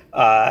hilarious.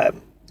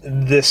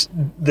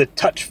 The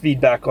touch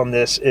feedback on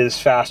this is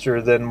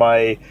faster than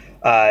my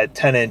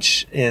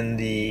 10-inch in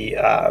the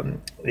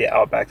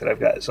Outback that I've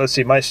got. So let's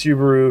see, my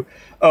Subaru.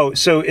 Oh,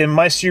 so in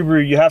my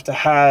Subaru, you have to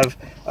have.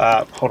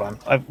 Hold on,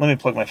 let me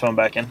plug my phone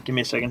back in. Give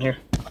me a second here.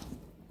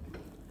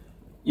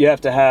 You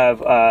have to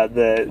have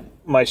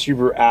my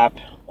Subaru app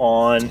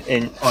on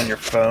your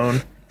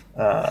phone.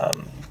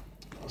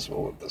 So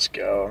we'll let this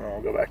go, and then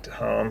we'll go back to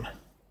home.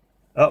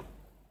 Oh,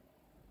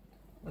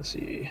 let's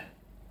see.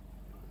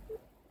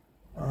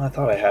 Oh, I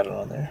thought I had it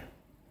on there.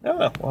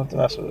 No, we'll have to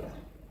mess with it.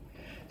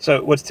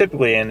 So what's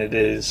typically in it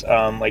is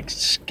like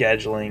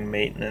scheduling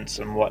maintenance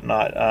and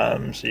whatnot.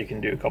 So you can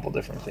do a couple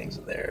different things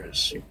in there.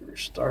 Super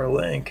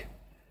Starlink.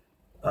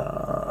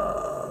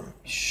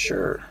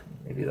 Sure,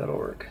 maybe that'll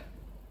work.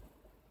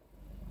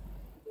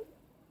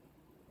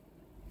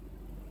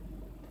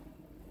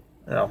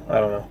 No, I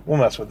don't know. We'll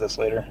mess with this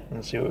later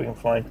and see what we can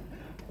find.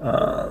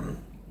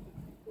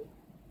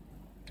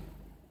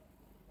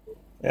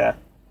 Yeah.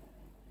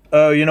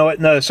 Oh, you know what?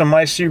 No, so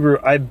my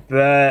Subaru, I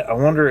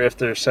wonder if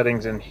there's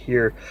settings in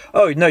here.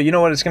 Oh, no, you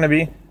know what it's going to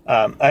be?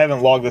 I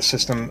haven't logged this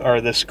system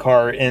or this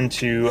car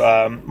into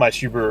my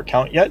Subaru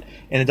account yet,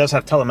 and it does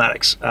have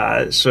telematics.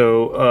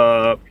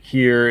 So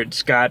here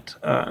it's got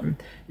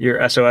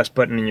your SOS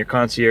button and your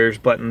concierge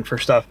button for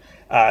stuff.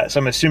 So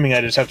I'm assuming I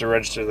just have to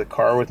register the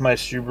car with my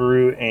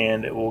Subaru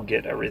and it will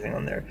get everything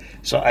on there.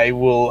 So I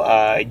will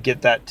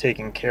get that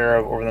taken care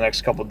of over the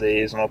next couple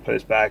days, and I'll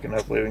post back and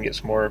hopefully we can get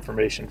some more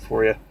information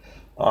for you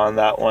on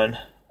that one.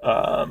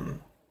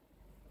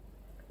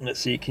 Let's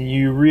see, can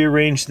you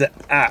rearrange the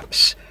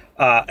apps?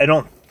 I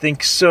don't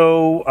think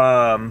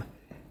so.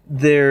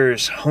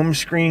 There's home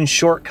screen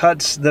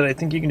shortcuts that I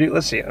think you can do.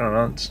 Let's see, I don't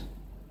know.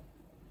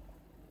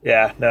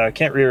 Yeah, no, I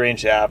can't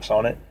rearrange the apps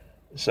on it.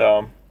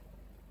 So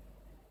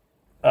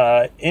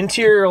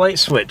interior light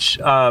switch.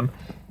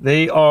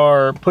 They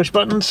are push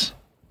buttons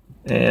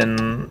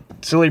and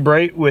silly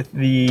bright with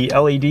the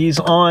LEDs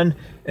on,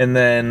 and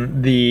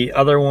then the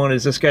other one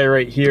is this guy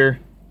right here.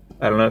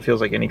 I don't know, it feels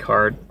like any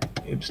card.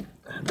 Oops,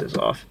 I had this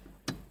off.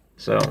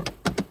 So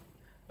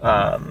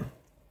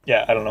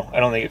yeah, I don't know, I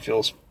don't think it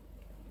feels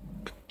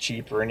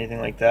cheap or anything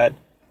like that.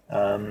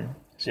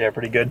 So yeah,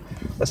 pretty good.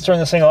 Let's turn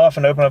this thing off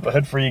and open up a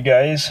hood for you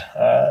guys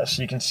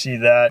so you can see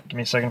that. Give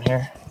me a second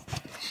here.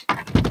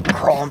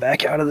 Crawling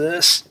back out of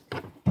this.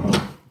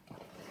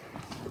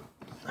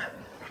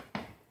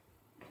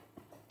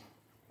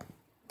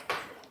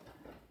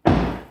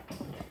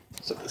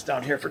 Set this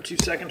down here for 2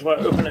 seconds while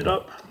I open it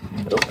up.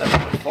 Oh, that's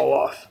going to fall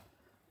off.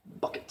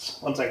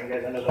 Buckets. 1 second,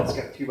 guys. I know that's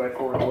got a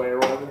 2x4 in the way or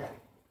whatever.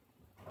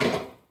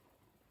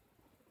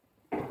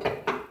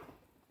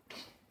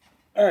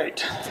 Alright,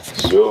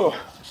 so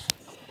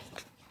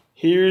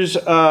here's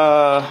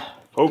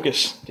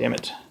focus. Damn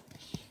it.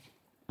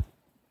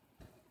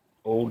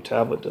 Old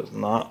tablet does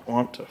not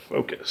want to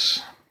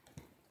focus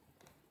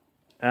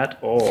at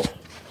all,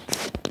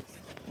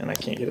 and I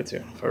can't get it to.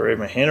 If I raise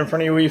my hand in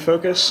front of you, will you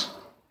focus?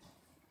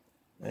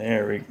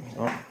 There we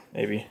go.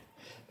 Maybe.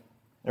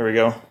 There we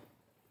go.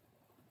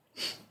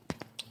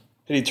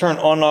 Did he turn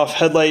on and off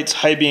headlights?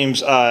 High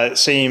beams,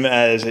 same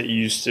as it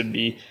used to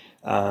be.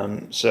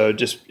 So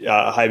just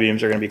high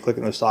beams are going to be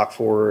clicking the stock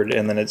forward,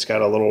 and then it's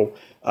got a little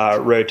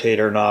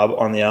rotator knob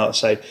on the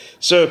outside.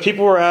 So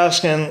people were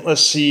asking,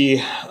 let's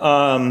see,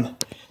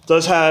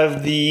 does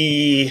have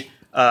the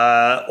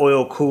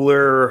oil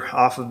cooler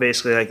off of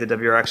basically like the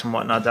WRX and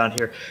whatnot down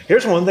here.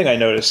 Here's one thing I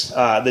noticed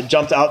that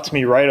jumped out to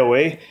me right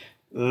away.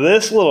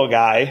 This little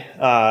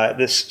guy,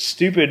 this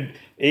stupid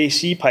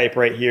AC pipe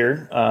right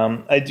here.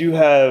 I do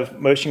have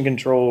motion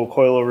control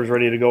coilovers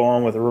ready to go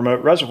on with the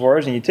remote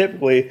reservoirs, and you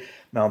typically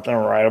mount them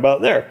right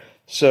about there.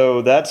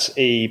 So that's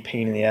a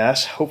pain in the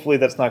ass. Hopefully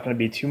that's not going to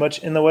be too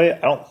much in the way. I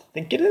don't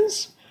think it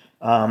is.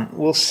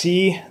 We'll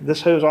see.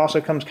 This hose also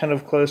comes kind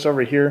of close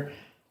over here,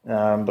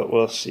 but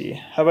we'll see.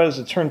 How about as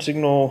a turn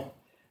signal?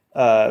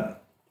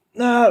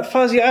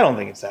 Fuzzy, I don't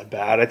think it's that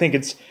bad. I think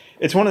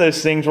it's one of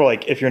those things where,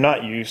 like, if you're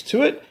not used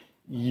to it,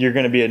 you're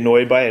going to be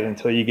annoyed by it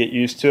until you get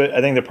used to it.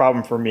 I think the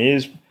problem for me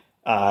is,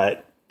 I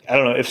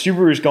don't know, if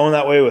Subaru's going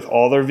that way with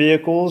all their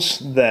vehicles,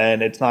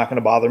 then it's not going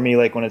to bother me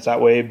like when it's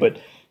that way.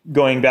 But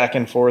going back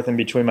and forth in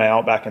between my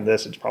Outback and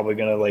this, it's probably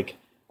going to, like,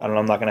 I don't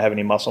know, I'm not going to have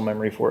any muscle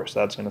memory for it, so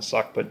that's going to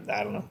suck. But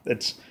I don't know.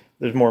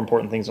 There's more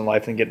important things in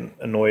life than getting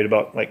annoyed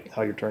about, like,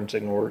 how your turn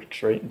signal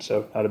works, right? And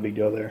so not a big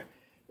deal there.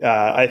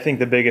 I think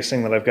the biggest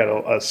thing that I've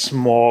got a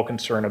small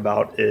concern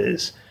about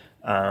is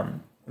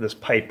this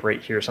pipe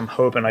right here. So I'm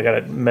hoping, I got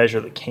to measure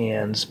the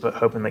cans, but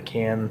hoping the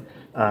can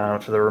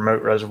for the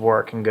remote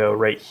reservoir can go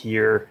right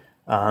here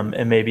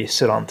and maybe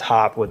sit on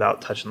top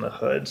without touching the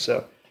hood.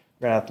 So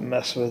we're going to have to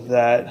mess with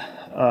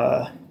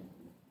that.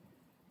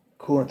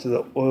 Coolant to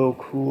the oil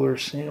cooler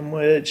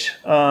sandwich.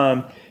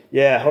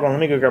 Yeah, hold on. Let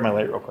me go grab my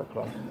light real quick.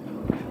 Hold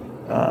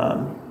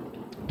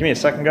on. Give me a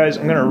second, guys.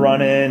 I'm going to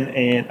run in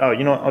and, oh,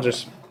 you know what? I'll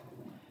just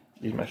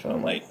use my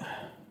phone light.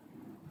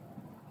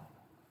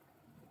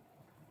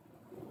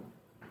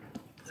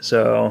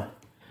 So,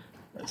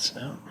 let's,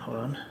 oh, hold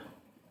on.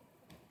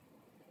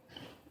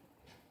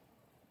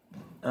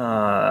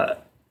 I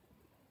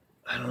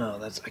don't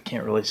know. I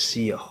can't really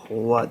see a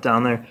whole lot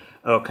down there.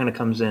 Oh, it kind of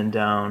comes in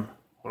down.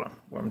 Hold on.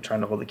 I'm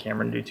trying to hold the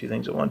camera and do two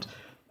things at once.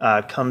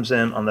 Comes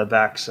in on the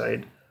back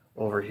side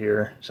over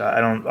here. So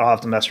I'll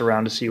have to mess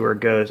around to see where it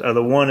goes.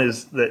 The one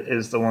is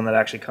the one that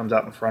actually comes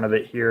out in front of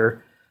it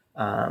here.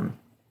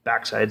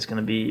 Backside's going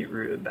to be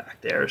rooted back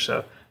there. So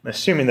I'm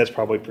assuming that's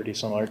probably pretty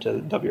similar to the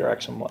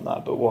WRX and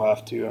whatnot, but we'll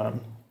have to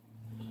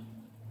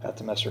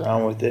mess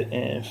around with it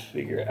and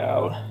figure it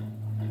out.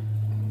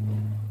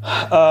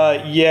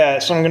 Yeah,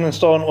 so I'm going to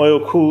install an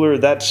oil cooler.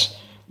 That's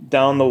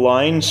down the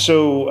line.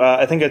 So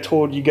I think I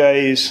told you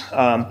guys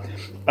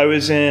I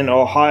was in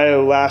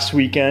Ohio last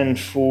weekend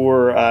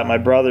for my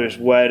brother's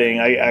wedding.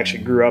 I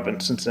actually grew up in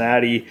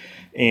Cincinnati,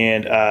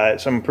 and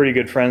so I'm pretty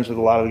good friends with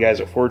a lot of the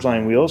guys at Forge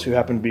Line Wheels, who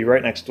happen to be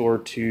right next door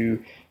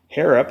to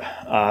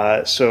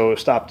Harrop. So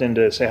stopped in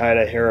to say hi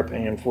to Harrop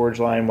and Forge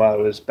Line while I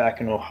was back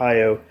in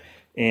Ohio,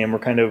 and we're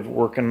kind of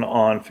working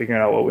on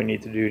figuring out what we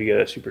need to do to get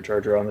a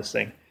supercharger on this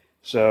thing.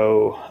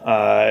 So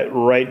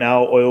right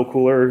now, oil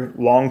cooler,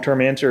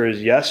 long-term answer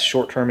is yes.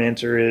 Short-term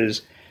answer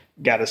is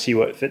got to see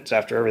what fits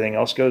after everything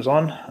else goes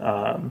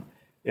on.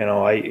 You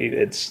know,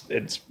 it's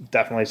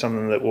definitely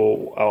something that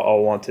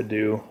I'll want to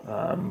do,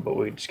 but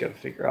we just got to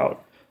figure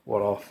out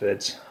what all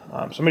fits.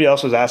 Somebody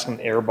else was asking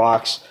the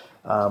airbox.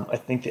 I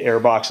think the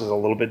airbox is a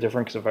little bit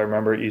different because if I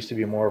remember, it used to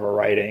be more of a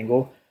right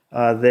angle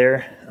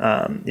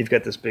there. You've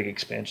got this big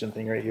expansion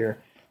thing right here.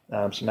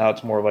 So now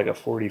it's more of like a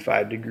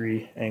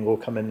 45-degree angle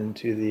coming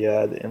into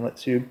the inlet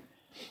tube.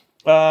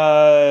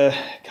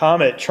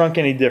 Comet, trunk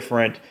any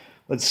different?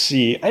 Let's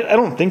see. I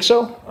don't think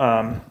so.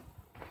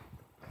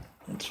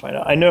 Let's find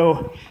out. I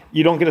know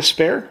you don't get a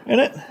spare in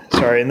it.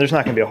 Sorry, and there's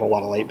not going to be a whole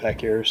lot of light back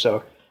here.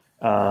 So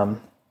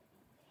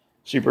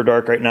super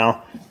dark right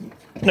now.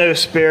 No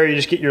spare. You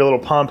just get your little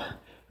pump.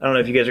 I don't know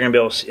if you guys are going to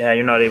be able to see. Yeah,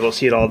 you're not able to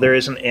see it all. There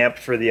is an amp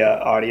for the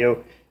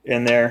audio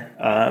in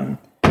there.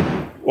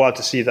 We'll have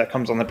to see if that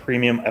comes on the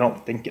premium. I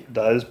don't think it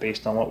does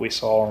based on what we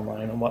saw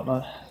online and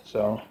whatnot.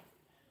 So,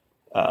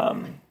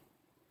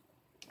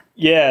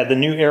 yeah, the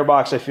new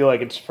airbox, I feel like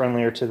it's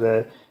friendlier to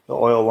the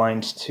oil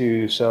lines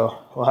too. So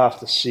we'll have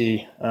to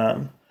see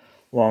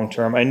long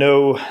term. I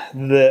know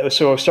that,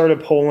 so I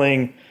started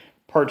pulling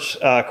parts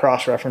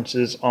cross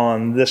references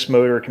on this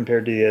motor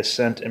compared to the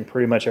Ascent, and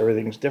pretty much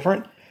everything's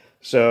different.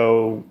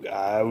 So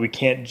we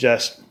can't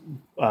just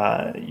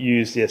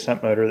use the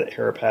Ascent motor that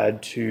Harrop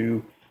had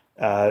to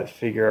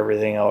figure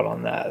everything out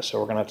on that. So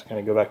we're going to have to kind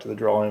of go back to the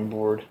drawing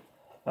board.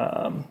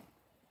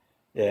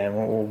 Yeah, and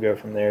we'll go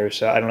from there.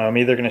 So I don't know. I'm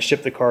either going to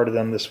ship the car to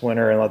them this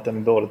winter and let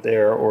them build it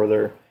there, or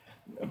they're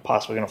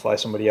possibly going to fly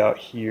somebody out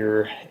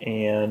here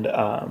and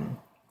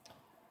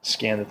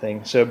scan the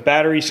thing. So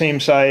battery, same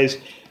size.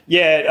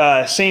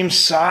 Yeah, same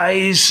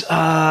size.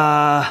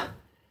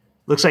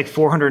 Looks like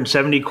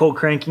 470 cold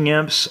cranking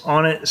amps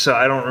on it. So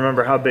I don't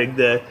remember how big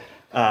the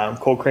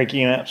cold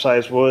cranking amp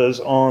size was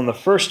on the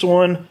first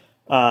one.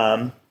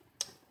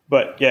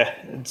 But yeah,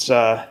 it's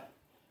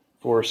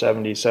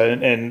 470. So,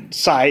 and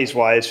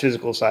size-wise,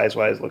 physical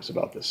size-wise, looks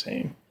about the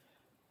same.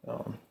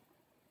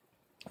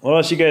 What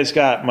else you guys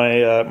got?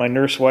 My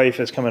nurse wife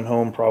is coming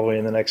home probably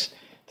in the next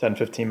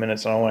 10-15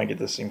 minutes, and I want to get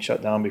this thing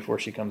shut down before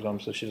she comes home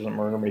so she doesn't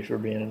murder me for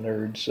being a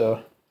nerd.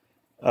 So,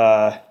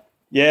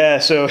 yeah,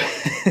 so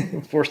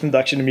forced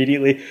induction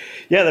immediately.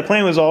 Yeah, the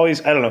plan was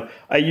always, I don't know,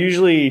 I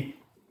usually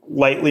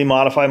lightly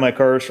modify my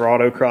cars for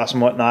autocross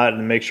and whatnot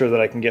and make sure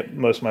that I can get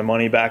most of my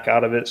money back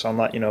out of it, so I'm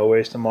not,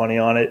 wasting money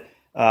on it.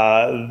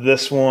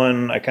 This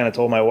one, I kind of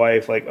told my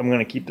wife, like, I'm going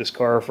to keep this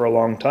car for a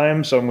long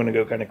time, so I'm going to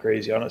go kind of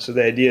crazy on it. So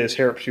the idea is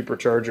hair up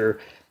supercharger,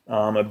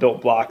 a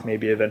built block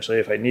maybe eventually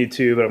if I need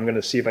to, but I'm going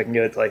to see if I can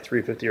get it to like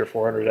 350 or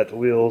 400 at the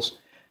wheels,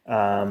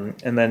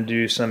 and then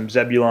do some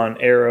Zebulon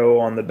Aero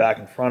on the back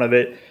and front of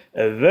it.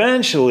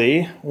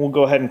 Eventually, we'll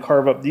go ahead and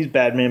carve up these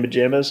bad man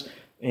pajamas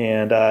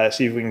and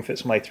see if we can fit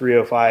some like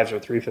 305s or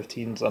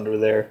 315s under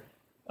there.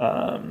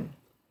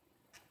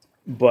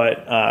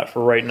 But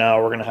for right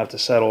now, we're going to have to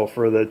settle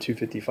for the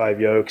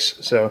 255 yokes.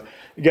 So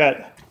we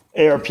got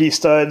ARP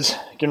studs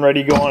getting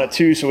ready to go on it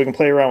too, so we can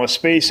play around with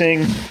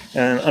spacing.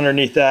 And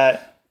underneath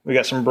that, we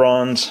got some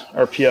bronze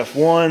RPF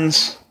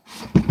ones,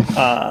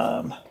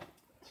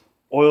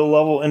 oil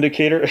level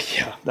indicator.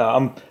 Yeah, no,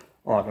 I'm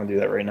not going to do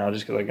that right now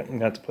just because I'm going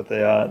to have to put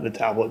the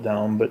tablet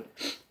down. But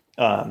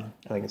I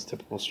think it's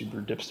typical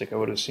Subaru dipstick. I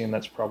would assume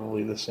that's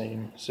probably the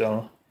same.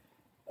 So.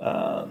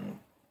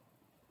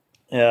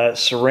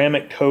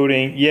 Ceramic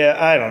coating. Yeah,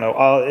 I don't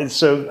know.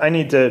 So I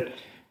need to.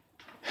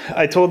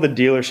 I told the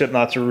dealership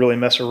not to really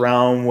mess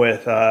around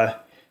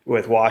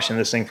with washing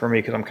this thing for me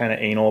because I'm kind of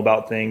anal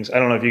about things. I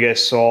don't know if you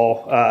guys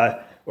saw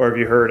or if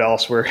you heard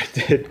elsewhere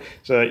it did.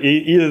 So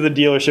either the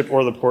dealership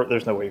or the port.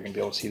 There's no way you're gonna be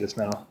able to see this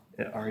now.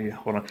 Are you?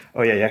 Hold on.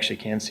 Oh yeah, you actually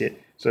can see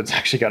it. So it's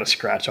actually got a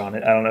scratch on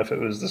it. I don't know if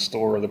it was the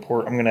store or the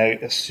port. I'm gonna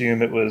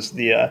assume it was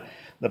the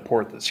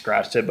port that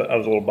scratched it, but I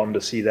was a little bummed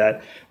to see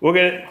that. We'll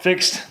get it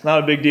fixed.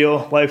 Not a big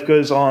deal. Life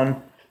goes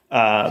on.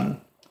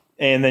 And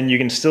then you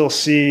can still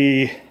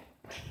see,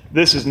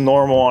 this is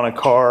normal on a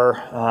car.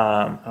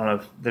 I don't know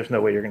if there's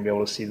no way you're going to be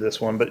able to see this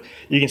one, but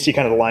you can see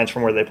kind of the lines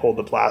from where they pulled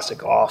the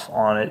plastic off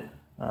on it.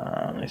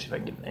 Let me see if I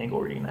can get an angle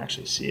where you can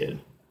actually see it.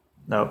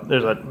 No,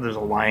 there's a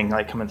line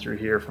like coming through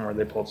here from where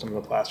they pulled some of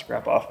the plastic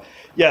wrap off.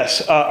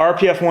 Yes,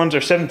 RPF ones are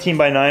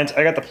 17x9s.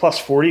 I got the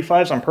plus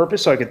 45s on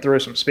purpose so I could throw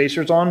some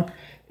spacers on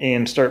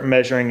and start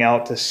measuring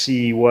out to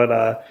see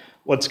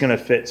what's going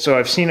to fit. So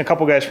I've seen a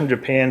couple guys from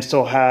Japan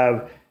still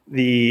have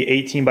the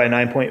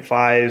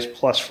 18x9.5s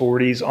plus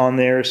 40s on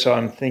there. So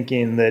I'm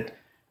thinking that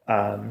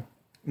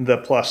the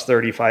plus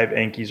 35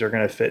 Ankies are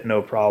going to fit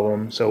no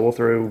problem. So we'll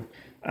throw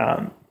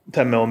 10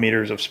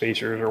 millimeters of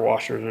spacers or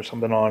washers or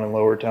something on and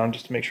lower it down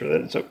just to make sure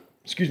that it's,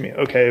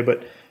 okay.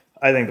 But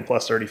I think the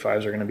plus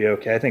 35s are going to be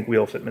okay. I think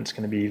wheel fitment's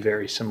going to be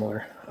very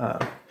similar.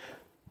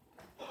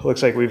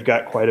 Looks like we've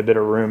got quite a bit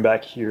of room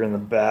back here in the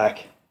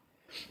back.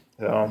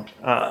 So,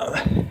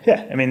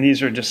 yeah, I mean,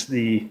 these are just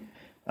the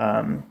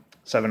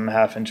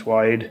 7.5 inch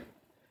wide.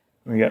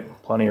 We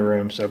got plenty of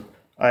room. So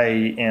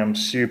I am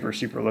super,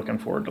 super looking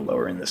forward to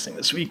lowering this thing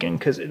this weekend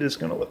because it is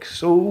going to look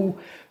so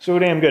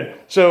damn good.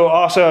 So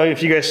also,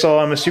 if you guys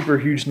saw, I'm a super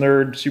huge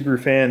nerd, super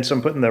fan. So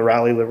I'm putting the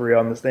rally livery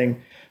on this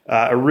thing.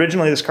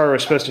 Originally, this car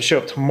was supposed to show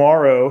up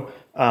tomorrow,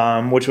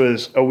 which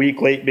was a week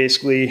late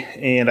basically,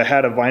 and I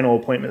had a vinyl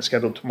appointment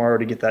scheduled tomorrow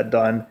to get that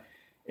done,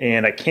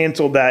 and I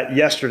canceled that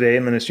yesterday,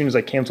 and then as soon as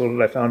I canceled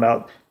it, I found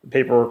out the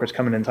paperwork was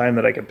coming in time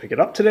that I could pick it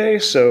up today,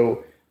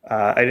 so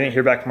I didn't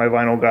hear back from my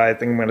vinyl guy. I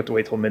think I'm going to have to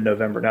wait till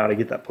mid-November now to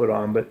get that put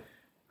on, but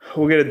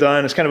we'll get it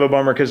done. It's kind of a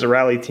bummer because the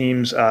rally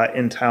team's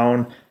in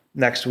town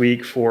next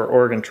week for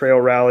Oregon Trail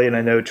Rally, and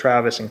I know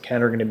Travis and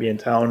Ken are going to be in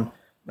town.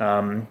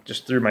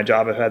 Just through my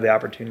job, I've had the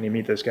opportunity to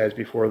meet those guys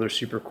before. They're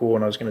super cool,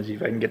 and I was going to see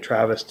if I can get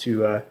Travis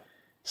to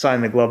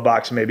sign the glove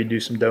box and maybe do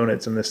some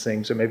donuts in this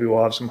thing. So maybe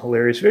we'll have some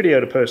hilarious video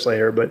to post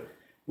later, but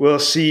we'll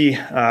see.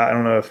 I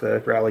don't know if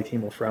the rally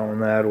team will frown on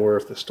that or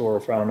if the store will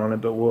frown on it,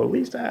 but we'll at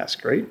least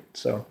ask, right?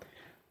 So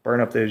burn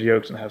up those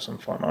yokes and have some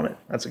fun on it.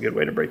 That's a good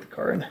way to break the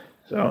car in.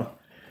 So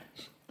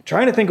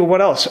trying to think of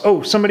what else.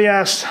 Oh, somebody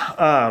asked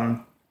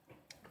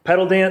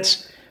pedal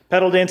dance.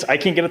 Pedal dance, I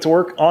can't get it to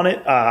work on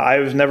it.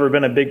 I've never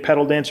been a big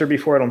pedal dancer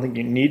before. I don't think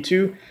you need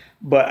to,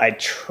 but I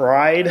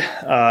tried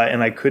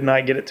and I could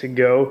not get it to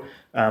go.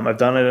 I've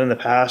done it in the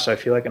past, so I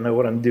feel like I know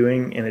what I'm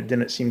doing, and it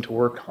didn't seem to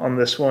work on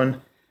this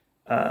one.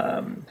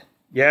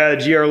 Yeah,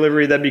 GR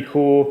livery, that'd be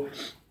cool.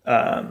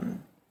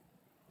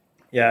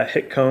 Yeah,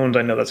 hit cones,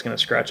 I know that's going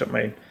to scratch up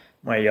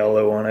my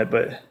yellow on it,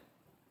 but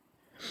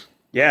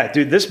yeah,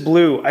 dude, this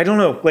blue, I don't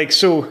know. Like,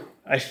 so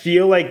I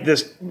feel like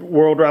this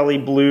World Rally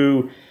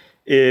blue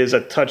is a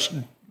touch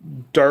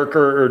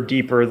darker or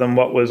deeper than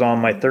what was on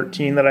my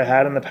 13 that I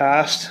had in the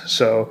past.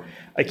 So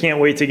I can't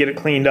wait to get it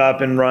cleaned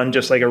up and run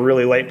just like a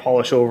really light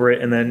polish over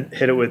it and then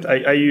hit it with,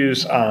 I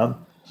use the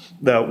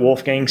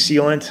Wolfgang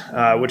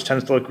sealant, which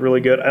tends to look really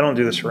good. I don't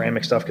do the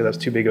ceramic stuff because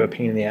that's too big of a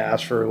pain in the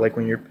ass for like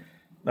when you're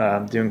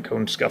doing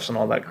cone scuffs and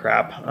all that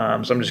crap.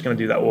 So I'm just going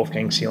to do that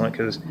Wolfgang sealant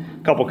because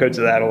a couple coats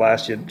of that will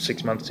last you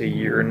 6 months to a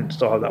year and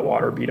still have that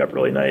water beat up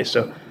really nice.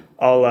 So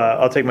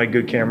I'll take my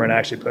good camera and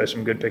actually post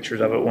some good pictures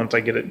of it once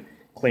I get it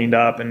cleaned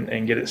up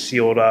and get it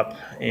sealed up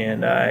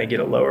and get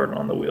it lowered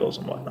on the wheels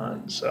and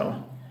whatnot.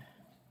 So,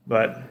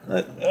 but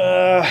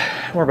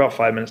we're about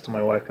 5 minutes till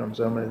my wife comes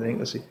home, I think.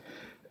 Let's see.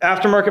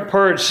 Aftermarket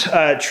parts,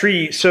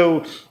 tree.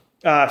 So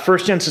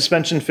first gen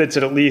suspension fits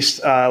it at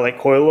least like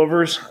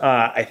coilovers.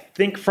 I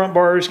think front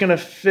bar is going to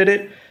fit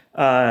it.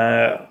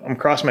 I'm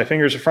crossing my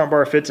fingers the front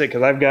bar fits it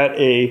because I've got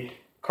a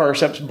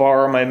Carceps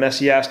bar on my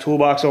messy ass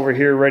toolbox over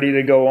here, ready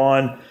to go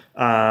on.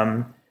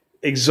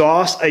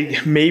 Exhaust,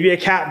 maybe a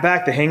cat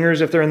back. The hangers,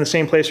 if they're in the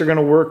same place, are going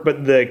to work,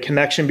 but the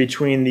connection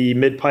between the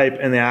mid pipe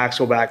and the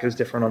axle back is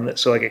different on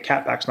this. So like a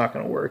cat back's not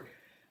going to work.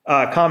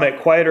 Comment,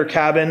 quieter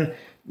cabin.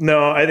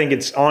 No, I think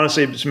it's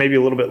honestly it's maybe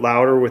a little bit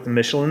louder with the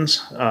Michelins.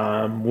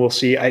 We'll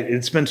see.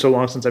 It's been so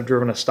long since I've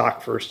driven a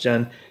stock first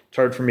gen. It's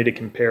hard for me to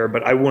compare,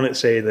 but I wouldn't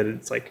say that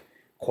it's like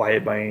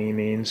quiet by any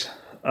means.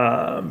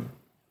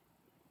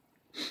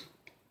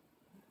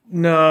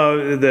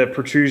 No, the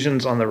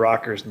protrusions on the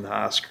rockers,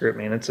 nah, screw it,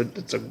 man. It's a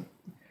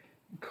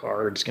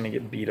car. It's going to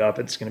get beat up.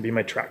 It's going to be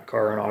my track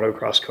car, an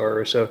autocross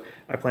car. So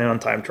I plan on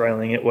time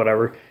trialing it,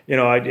 whatever. You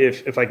know,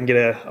 if I can get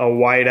a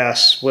wide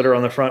ass splitter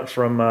on the front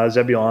from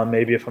Zebulon,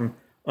 maybe if I'm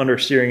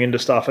understeering into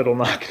stuff, it'll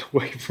knock it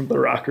away from the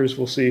rockers.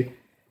 We'll see.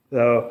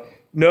 So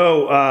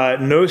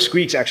no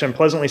squeaks. Actually, I'm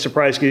pleasantly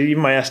surprised because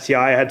even my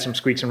STI had some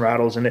squeaks and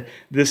rattles in it.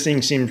 This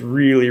thing seems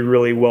really,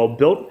 really well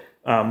built.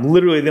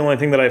 Literally the only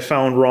thing that I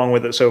found wrong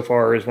with it so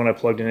far is when I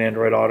plugged in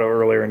Android Auto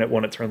earlier and it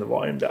wouldn't turn the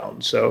volume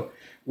down. So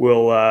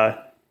we'll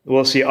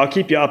see. I'll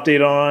keep you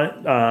updated on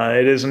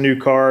it. It is a new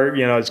car.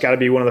 You know, it's got to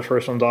be one of the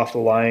first ones off the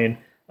line.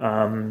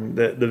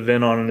 The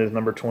VIN on it is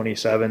number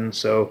 27.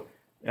 So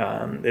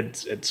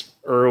it's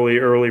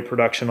early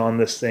production on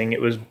this thing.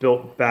 It was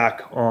built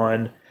back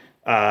on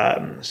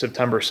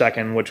September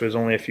 2nd, which was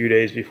only a few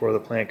days before the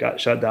plant got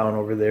shut down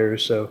over there.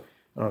 So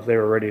I don't know if they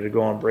were ready to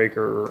go on break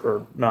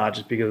or not,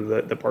 just because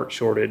of the part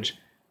shortage.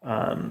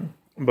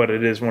 But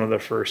it is one of the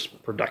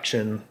first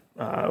production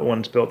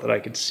ones built that I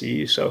could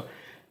see. So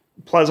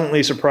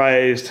pleasantly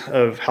surprised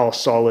of how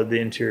solid the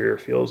interior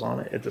feels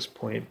on it at this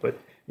point. But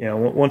you know,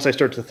 once I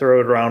start to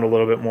throw it around a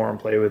little bit more and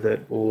play with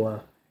it,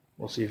 we'll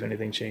see if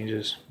anything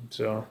changes.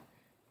 So,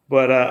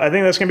 but I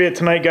think that's gonna be it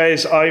tonight,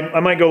 guys. I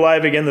might go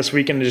live again this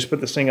weekend and just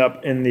put this thing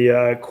up in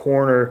the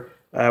corner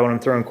when I'm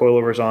throwing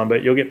coilovers on,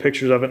 but you'll get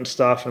pictures of it and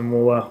stuff, and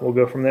we'll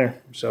go from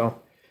there. So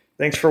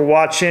thanks for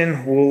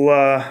watching.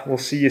 We'll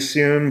see you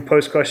soon.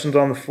 Post questions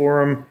on the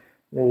forum.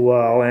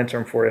 I'll answer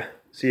them for you.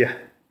 See ya.